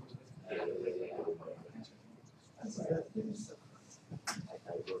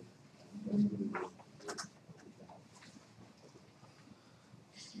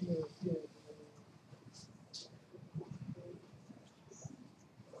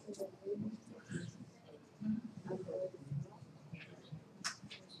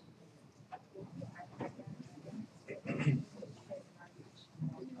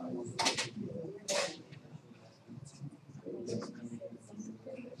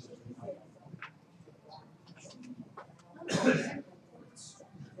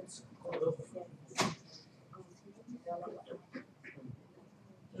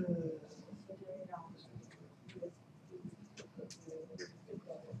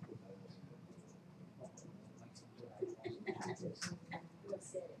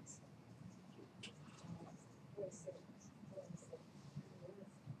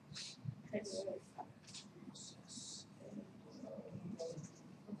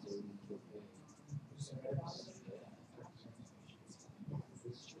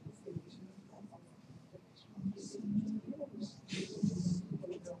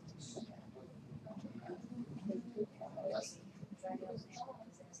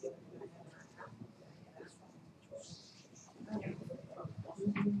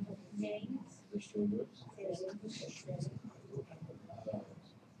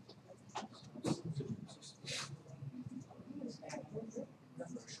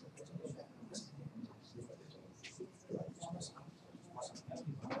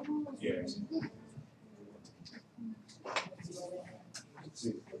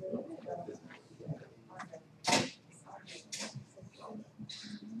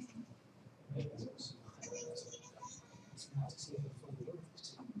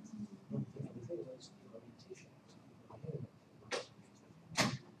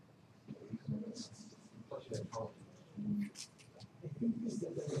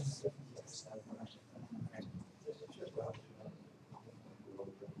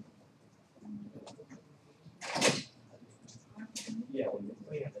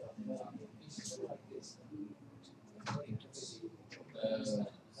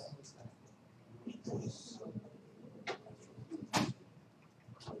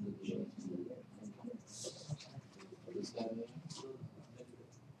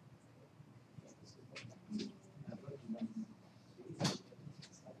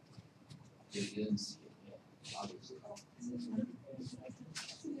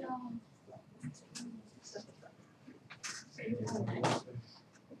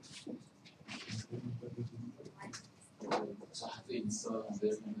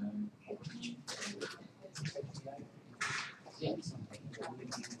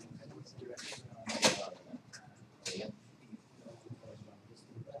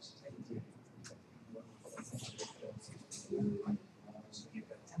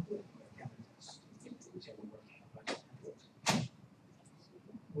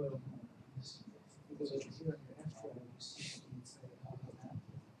 Well, because I can see on your abstract, you see inside all of that.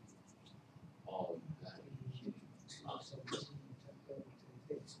 All that.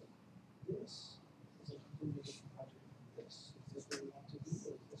 This is a completely different project from this. Is this what we want to do, or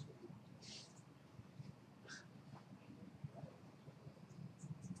is this what we want to do?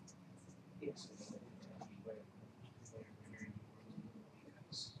 Yes.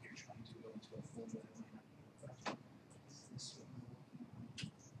 Because you're trying to go into a folder that might not be a project. Is this what we want?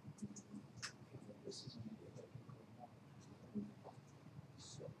 This is only a technical one.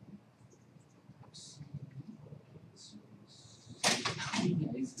 So, see, this is.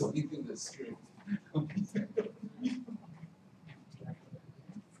 Yeah, he's going through the script.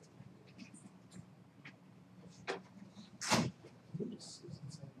 This is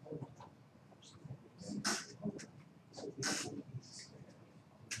inside folder. So this is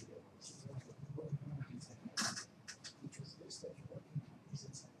because this that you're working on is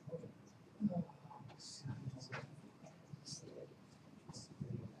inside folder.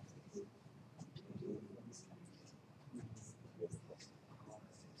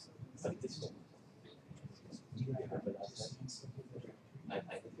 But this one, I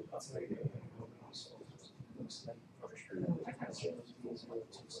think the cost right here. Looks like For sure.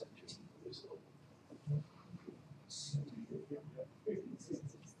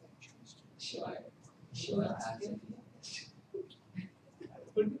 Shall I ask him?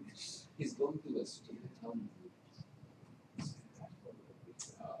 He's going through a stupid tone. You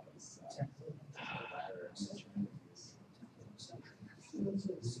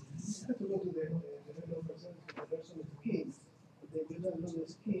have to go to the version of the skin. Then you have to do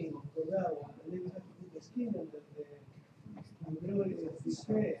the skin, colado, and then you have to put the skin on the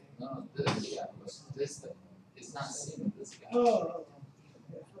display. No, this, yeah, this thing, it's not seeing this guy. Oh.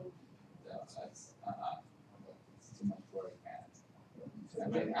 No, that's, it's too much work, man. I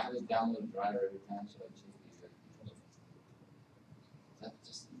mean, I have to download the driver every time, so I just use it. Is that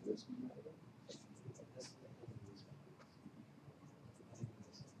just the USB driver?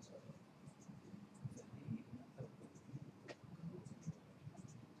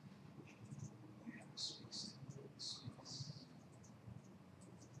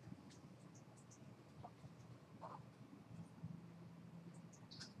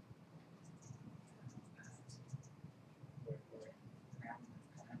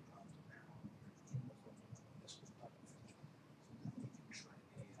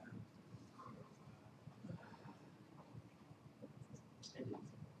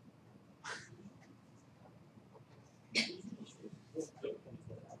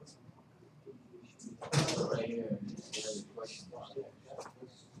 Right here, there's a question mark.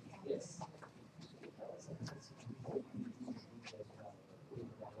 Yes.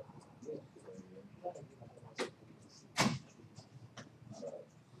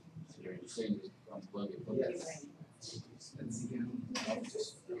 So you're saying just unplug it, plug it. Yes. Let's see.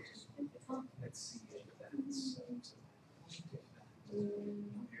 Let's see if that's.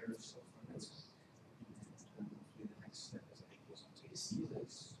 Here, so far, that's. Hopefully the next step is that it goes on to you see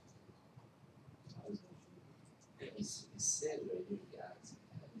this. It said right here, guys.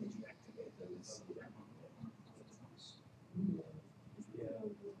 Did you activate the list?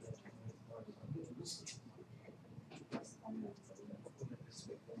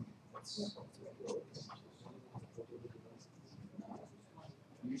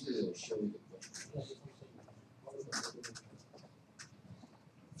 Usually they'll show you the question.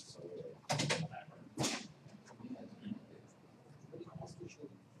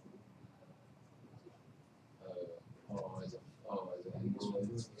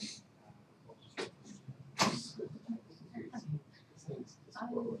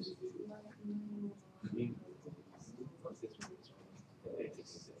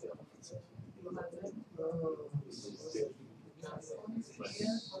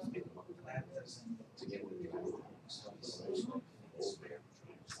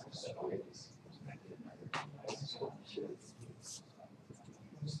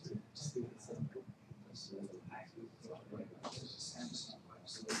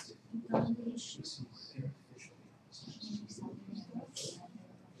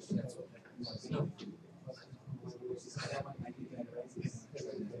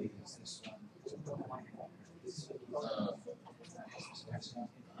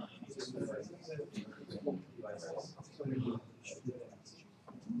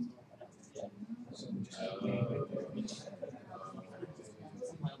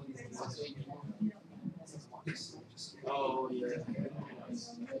 Oh, yeah.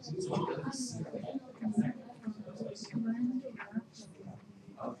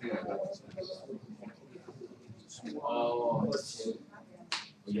 Okay. Oh, okay.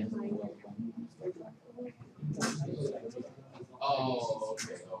 Yeah. Oh,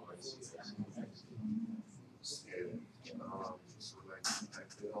 okay. Oh, I see.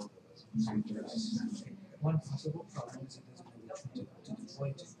 One possible problem is it doesn't relate to the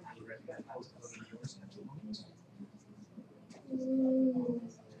point you recommend outloading yours at the moment.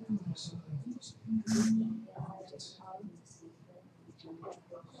 Sometimes there's more than one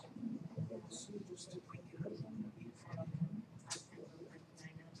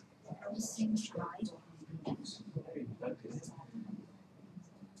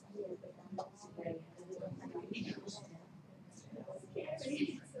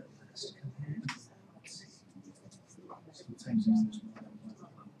lockdown.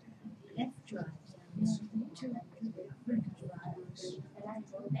 Left drive, two different drivers.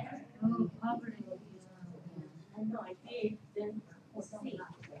 Oh, probably. I know, I did, then we'll see.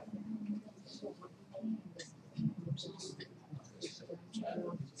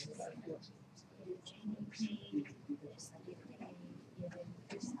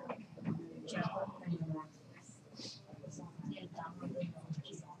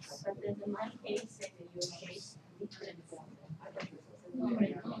 But then the my case and your case, different.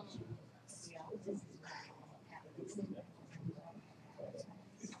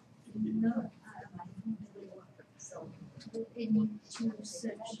 No, so they need to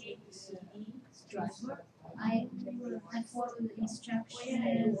search driver. I follow the instruction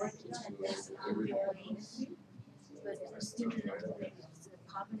and work at this place, but the student the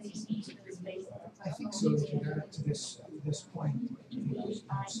population is based. I think so, if you got to this point, you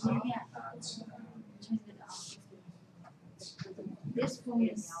saw Yeah. that, Turn it off. This phone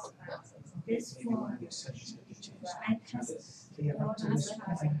is this phone. I test yeah, up to this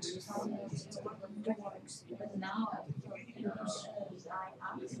point, but now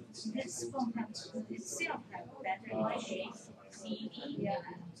this phone has itself have battery CD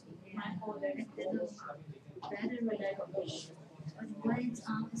my folder and then battery but when it's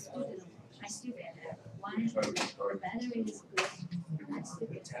on the student I still get it. When the battery is good, I still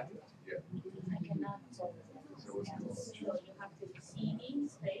get it. I cannot so you have to CD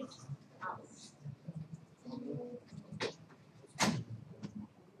space out.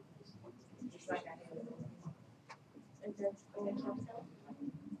 Right at it. And then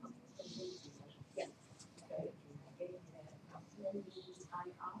yeah. Then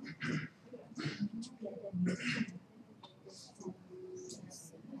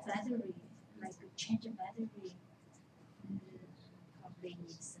the battery, like change a battery, probably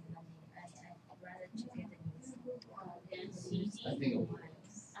needs some money. I'd rather to get a new than CD. I think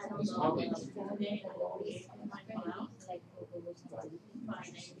I don't it's know. probably I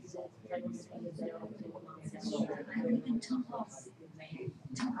even turn off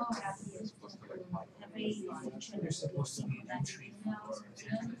every function. there's supposed to be an entry for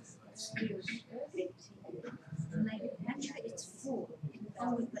Like actually it's full.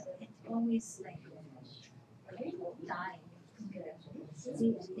 It always like die.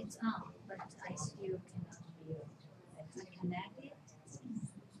 It's on, but I still cannot connect it.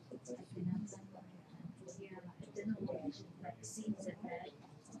 I cannot yeah, I don't know like see the bed.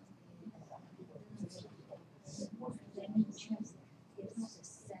 Let me check. It's not a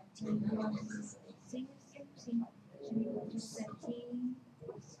setting. See, should we go to setting?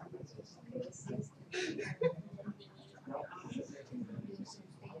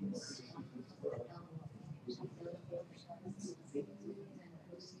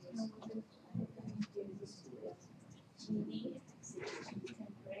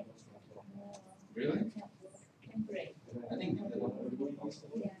 Really? Great. I think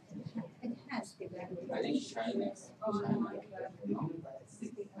Yeah, it has developed. I think China.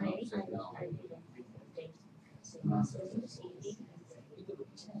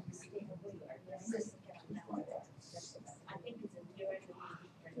 I think it's a year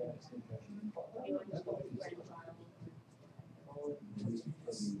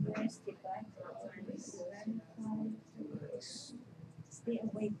stay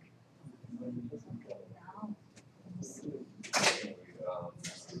awake. Okay, now.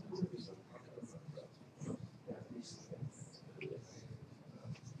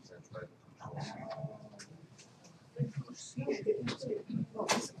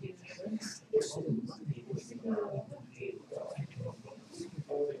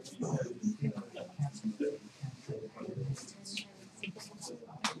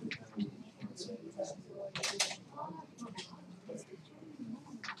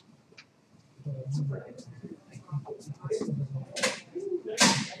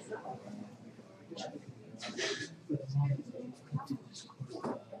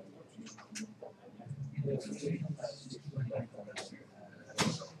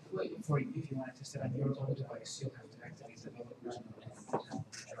 For if you want to test it on your own device, you'll have to activate the developer's driver.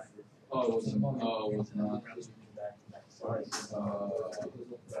 Oh, it's not.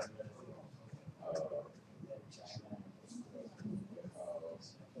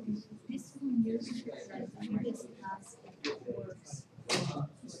 This one uses the previous task works.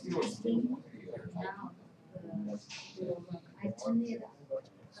 Now, I turn it,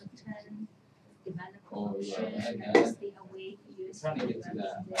 turn developer option, stay awake, use Trying to get to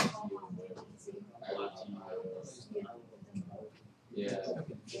that. Yeah.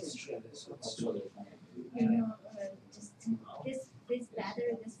 Let's try this. That's what they're trying to do. You know, just this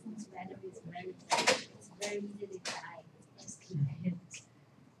battery, this one's battery is very bad. It's very easily die. Just keep it.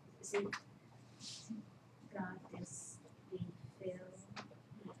 See, got this being failed.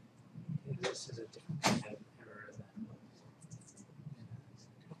 This is a different kind of error than.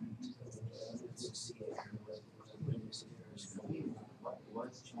 Let's see if Windows errors come.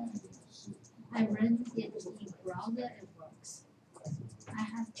 What's China? I run it in browser, it works. I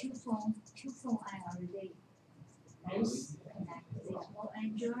have two phone I already both connected. They are all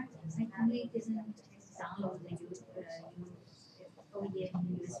Android. I only didn't download the OEM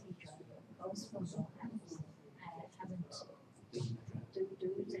USB driver. Both phones don't have. I haven't do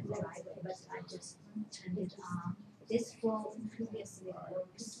the driver, but I just turned it on. This phone previously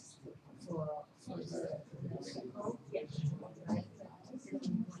works for the code. Yeah. Right.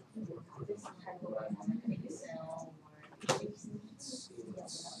 This type of Excel or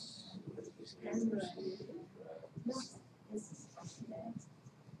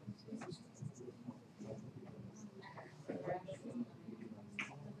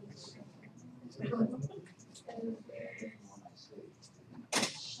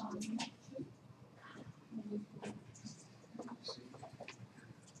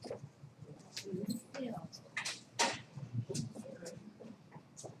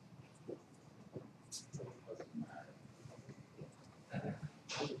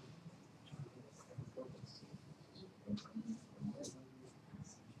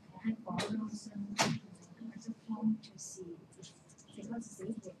I borrowed some other phone to see because they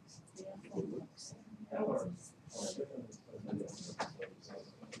works, their phone works.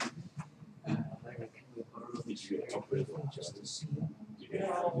 Larry, can we borrow this briefly just to see? It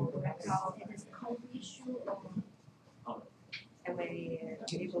is code issue or And when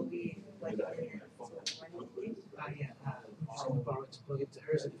it will be like Yeah, I'll borrow it to plug into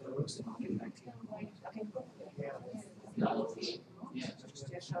hers, and if it works, then I'll get it back to you. okay, cool. Yeah.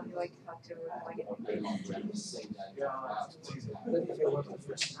 Just show you like how to like it. But if it worked the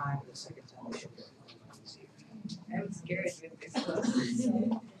first time, the second time it should go easier. I'm scared with this stuff.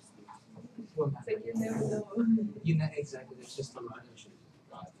 Well, It's like you never know. you know exactly, there's just a lot of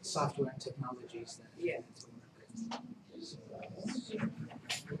software and technologies that Yeah. need to work.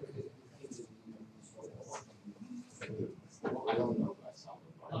 I don't know about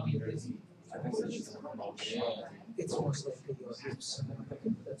something. Yeah. It's most likely your apps.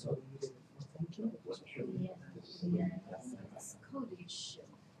 That's all you need it for. Thank you. it's code issue.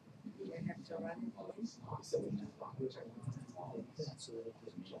 You have to run it. Absolutely. You can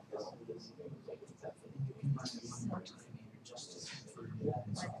run it one more time here just to confirm that.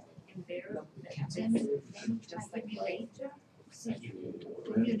 And there, Then just like emulator,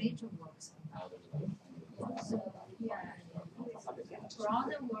 emulator works. So yeah,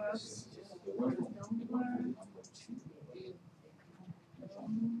 browser works, don't work.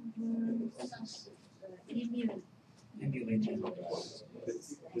 Emulator. Emulator.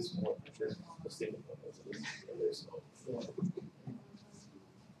 This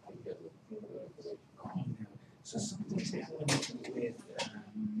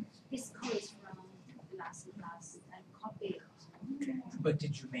But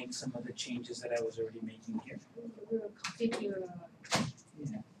did you make some of the changes that I was already making here? Configure.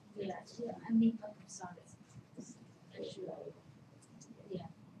 Yeah. Yeah, I mean, I'm sorry. Yeah,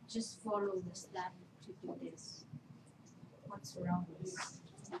 just follow the step to do this. What's wrong with this?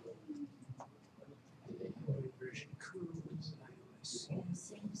 Version codes, iOS. And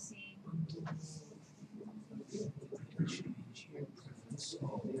same thing. Change here, preference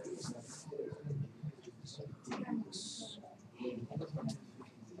all.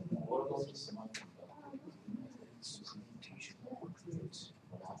 Implementation portrait.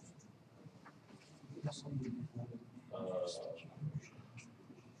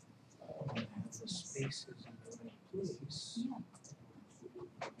 Have the spaces in the right place.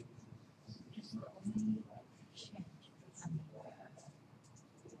 Just only change.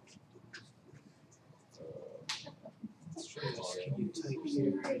 Can you type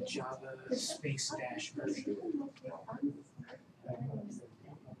here Java space dash version?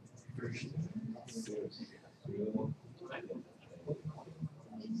 Version.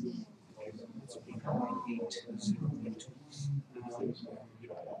 It's becoming 8.0.2.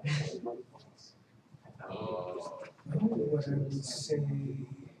 What I would say,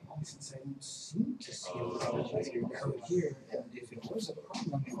 since I don't seem to see a problem with your code here, and if it was a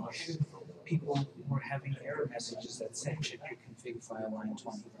problem, people were having error messages that said check your config file line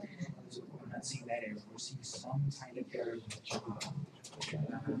 20. So we're not seeing that error, we're seeing some kind of error.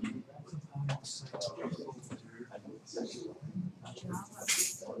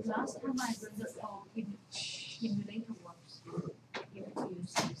 Last time I run the code, emulator works. You have to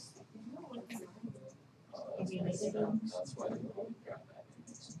use this. Emulator. That's why.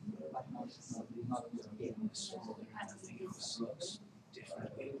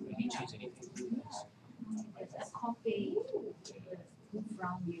 Differently, we can change anything. It's a copy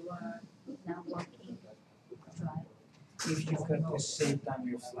from your now working drive. If you've got this saved on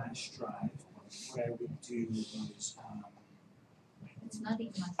your flash drive, what I would do is, It's not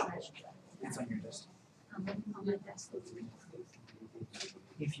in my flash drive. it's on your desktop. On my desktop.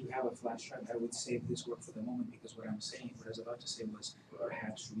 If you have a flash drive, I would save this work for the moment because what I was about to say was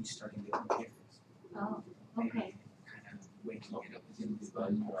perhaps restarting the computer. Oh, okay. Kind of waking it up within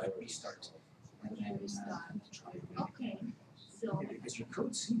the restart. And then try it. Okay. So Because your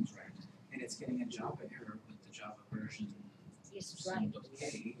code seems right, and it's getting a Java error, but the Java version it's right. seemed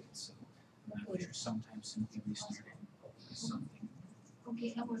okay, so I'm not sure sometimes simply restarting is something.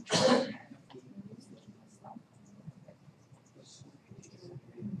 Okay, I will try.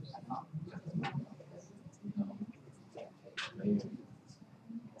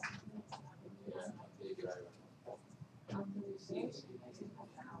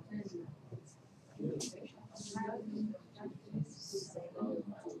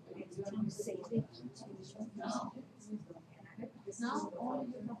 Save it. Now all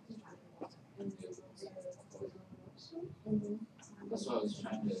you have to That's what I was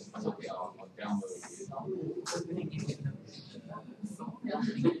trying to, it's okay, I'll download it.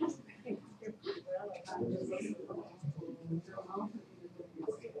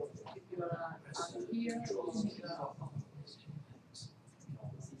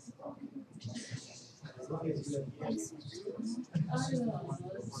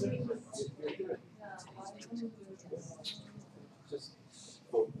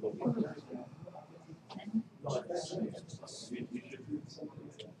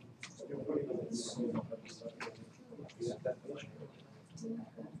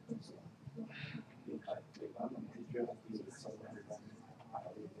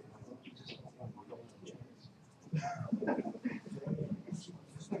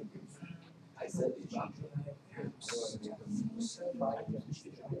 I said it.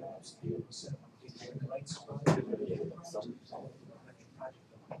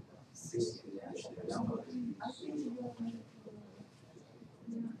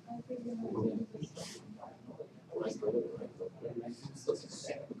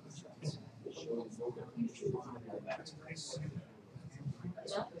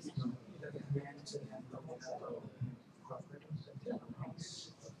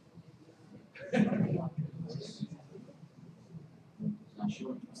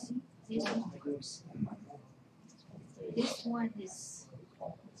 This one works. This one is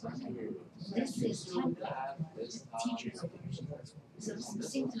template, teacher's version. So it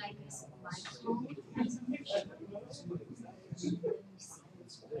seems like it's my code presentation. Let me see.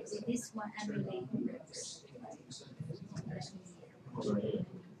 So this one emulate works.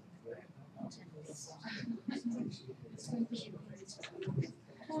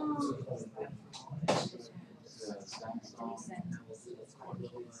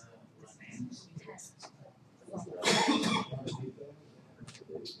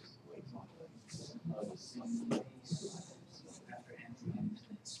 after ending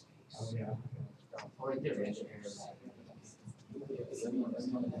infinite space. Or it did range error. No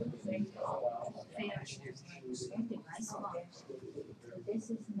device found. This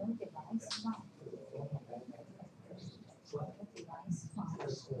is no device found. No device found.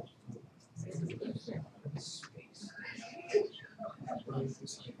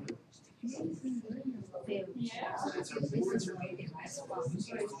 Failed. This is no device found.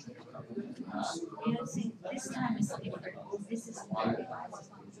 You know, see, this time is different. This is no device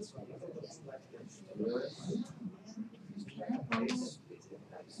found. Really? Can I borrow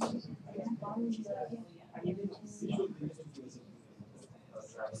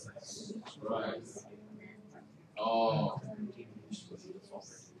Right. Oh.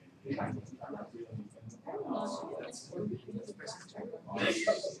 It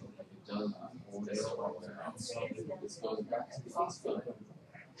does not. This goes back to the last time.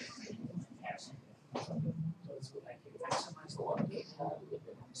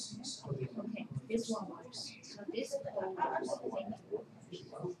 Okay, this one works. So this one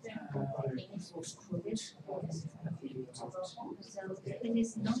works. So it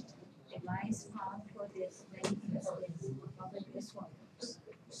is not device found for this maintenance, but this one works.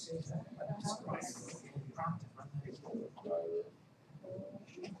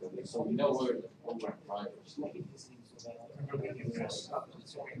 So we know where the program drivers.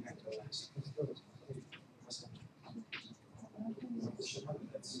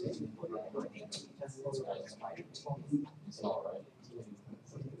 It's all right.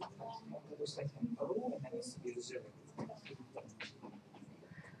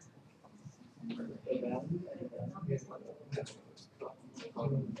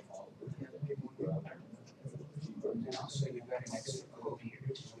 And also you've got an extra code here.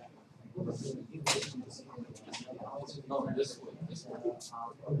 No, this way, this way.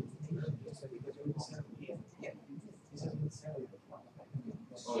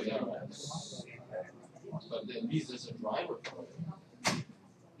 Oh, yeah, right. But then these is a driver for it.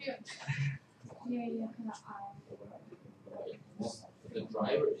 The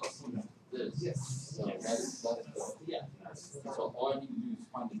driver is this. So that's the, so all I need to do is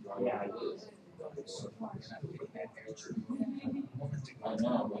find the driver for this. I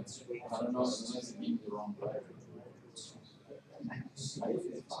know, but I don't know unless it gave me the wrong driver.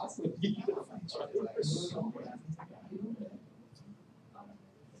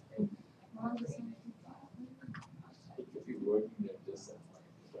 It could be working there just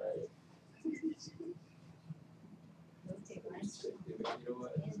right. You know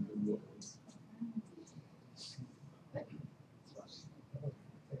what?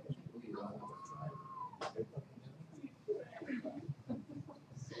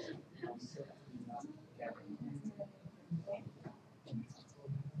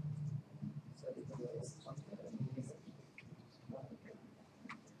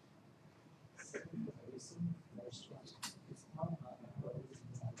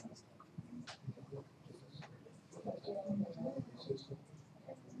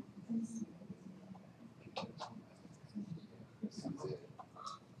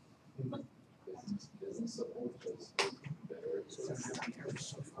 Business support is better.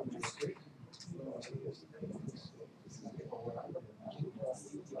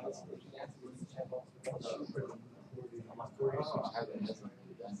 I haven't had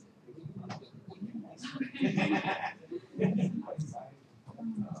something done.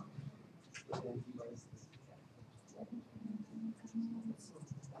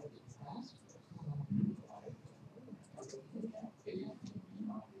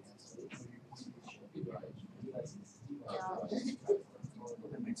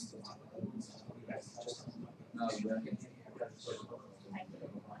 No,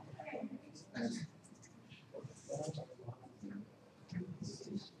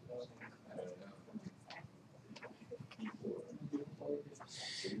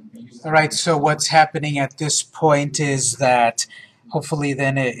 All right, so what's happening at this point is that hopefully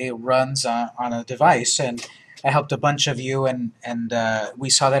then it runs on a device, and I helped a bunch of you, and we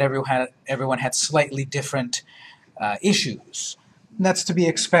saw that everyone had slightly different issues. And that's to be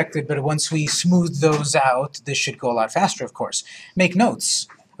expected, but once we smooth those out, this should go a lot faster, of course. Make notes,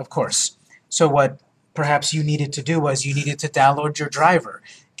 of course. So what perhaps you needed to do was you needed to download your driver.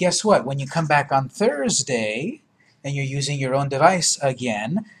 Guess what? When you come back on Thursday and you're using your own device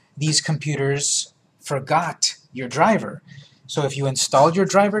again, these computers forgot your driver. So if you installed your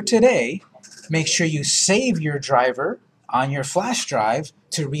driver today, make sure you save your driver on your flash drive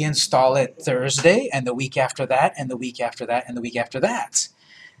to reinstall it Thursday and the week after that and the week after that and the week after that.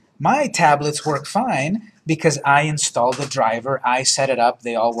 My tablets work fine because I installed the driver, I set it up,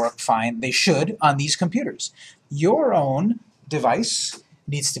 they all work fine. They should on these computers. Your own device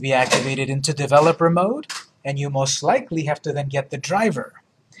needs to be activated into developer mode, and you most likely have to then get the driver.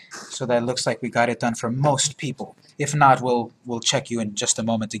 So that looks like we got it done for most people. If not, we'll check you in just a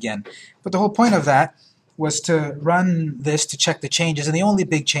moment again. But the whole point of that was to run this to check the changes, and the only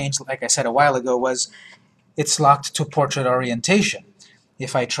big change, like I said a while ago, was it's locked to portrait orientation.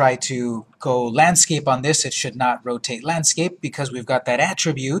 If I try to go landscape on this, it should not rotate landscape because we've got that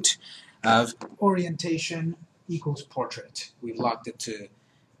attribute of orientation equals portrait. We've locked it to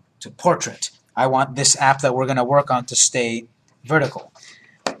portrait. I want this app that we're going to work on to stay vertical.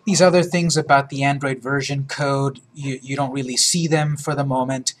 These other things about the Android version code, you don't really see them for the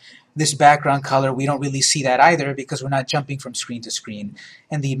moment. This background color, we don't really see that either because we're not jumping from screen to screen.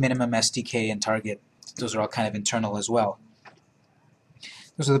 And the minimum SDK and target, those are all kind of internal as well.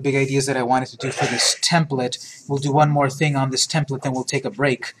 Those are the big ideas that I wanted to do for this template. We'll do one more thing on this template, then we'll take a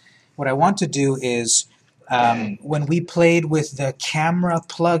break. What I want to do is, when we played with the camera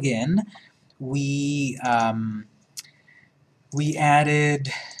plugin, we added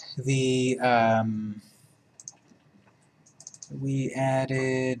the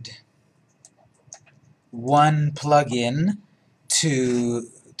one plugin to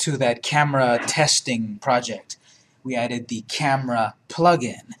that camera testing project. We added the camera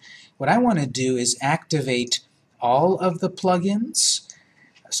plugin. What I want to do is activate all of the plugins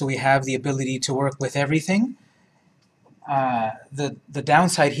so we have the ability to work with everything. The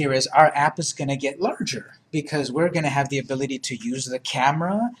downside here is our app is going to get larger because we're going to have the ability to use the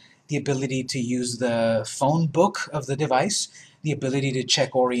camera, the ability to use the phone book of the device, the ability to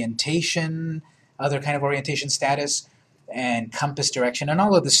check orientation, other kind of orientation status, and compass direction, and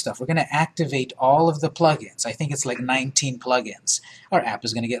all of this stuff. We're going to activate all of the plugins. I think it's like 19 plugins. Our app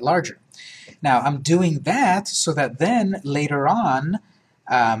is going to get larger. Now, I'm doing that so that then later on,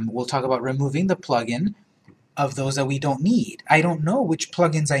 we'll talk about removing the plugin of those that we don't need. I don't know which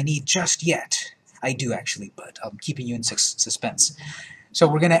plugins I need just yet. I do actually, but I'm keeping you in suspense. So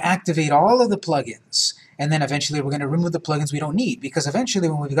we're going to activate all of the plugins, and then eventually we're going to remove the plugins we don't need, because eventually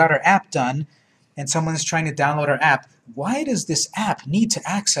when we've got our app done and someone's trying to download our app, why does this app need to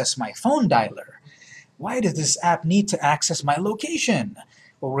access my phone dialer? Why does this app need to access my location?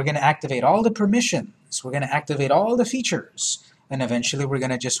 Well, we're going to activate all the permissions. We're going to activate all the features, and eventually we're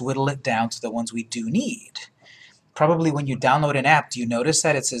going to just whittle it down to the ones we do need. Probably when you download an app, do you notice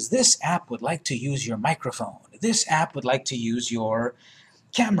that it says, this app would like to use your microphone, this app would like to use your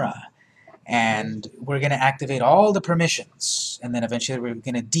camera, and we're going to activate all the permissions, and then eventually we're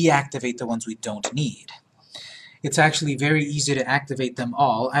going to deactivate the ones we don't need. It's actually very easy to activate them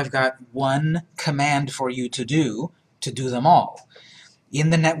all. I've got one command for you to do them all.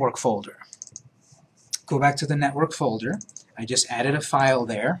 In the network folder, go back to the network folder. I just added a file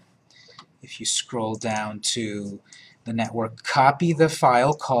there. If you scroll down to the network, copy the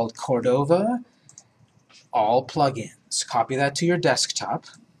file called Cordova all plugins. Copy that to your desktop.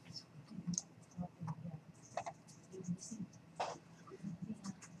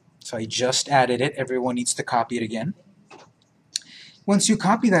 So I just added it. Everyone needs to copy it again. Once you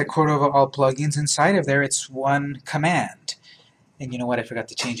copy that Cordova all plugins, inside of there it's one command. And you know what? I forgot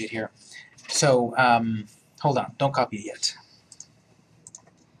to change it here. So hold on. Don't copy it yet.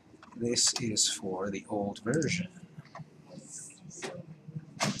 This is for the old version.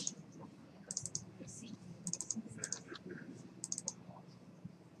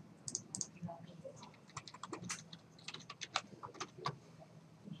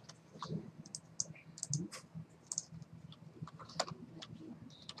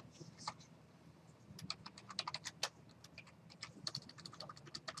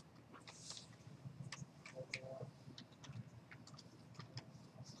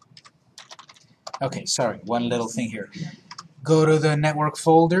 Okay, sorry, one little thing here. Go to the network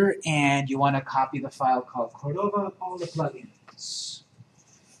folder and you want to copy the file called Cordova all the plugins.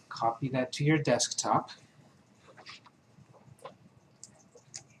 Copy that to your desktop.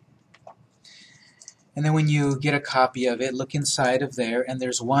 And then when you get a copy of it, look inside of there, and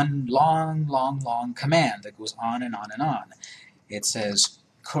there's one long command that goes on and on and on. It says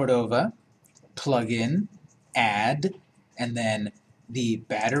Cordova plugin add, and then the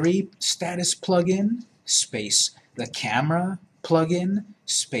battery status plugin, space the camera plugin,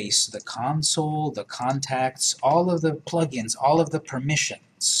 space the console, the contacts, all of the plugins, all of the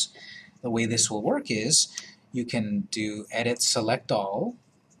permissions. The way this will work is you can do edit select all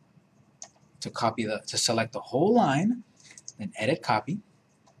to select the whole line, then edit copy.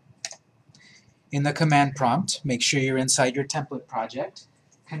 In the command prompt, make sure you're inside your template project.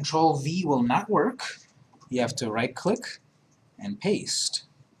 Control V will not work. You have to right click and paste.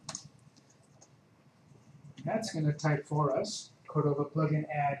 That's going to type for us. Cordova plugin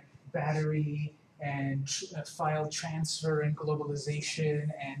add battery and file transfer and globalization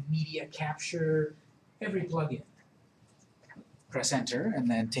and media capture, every plugin. Press enter and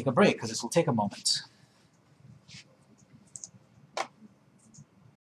then take a break because this will take a moment.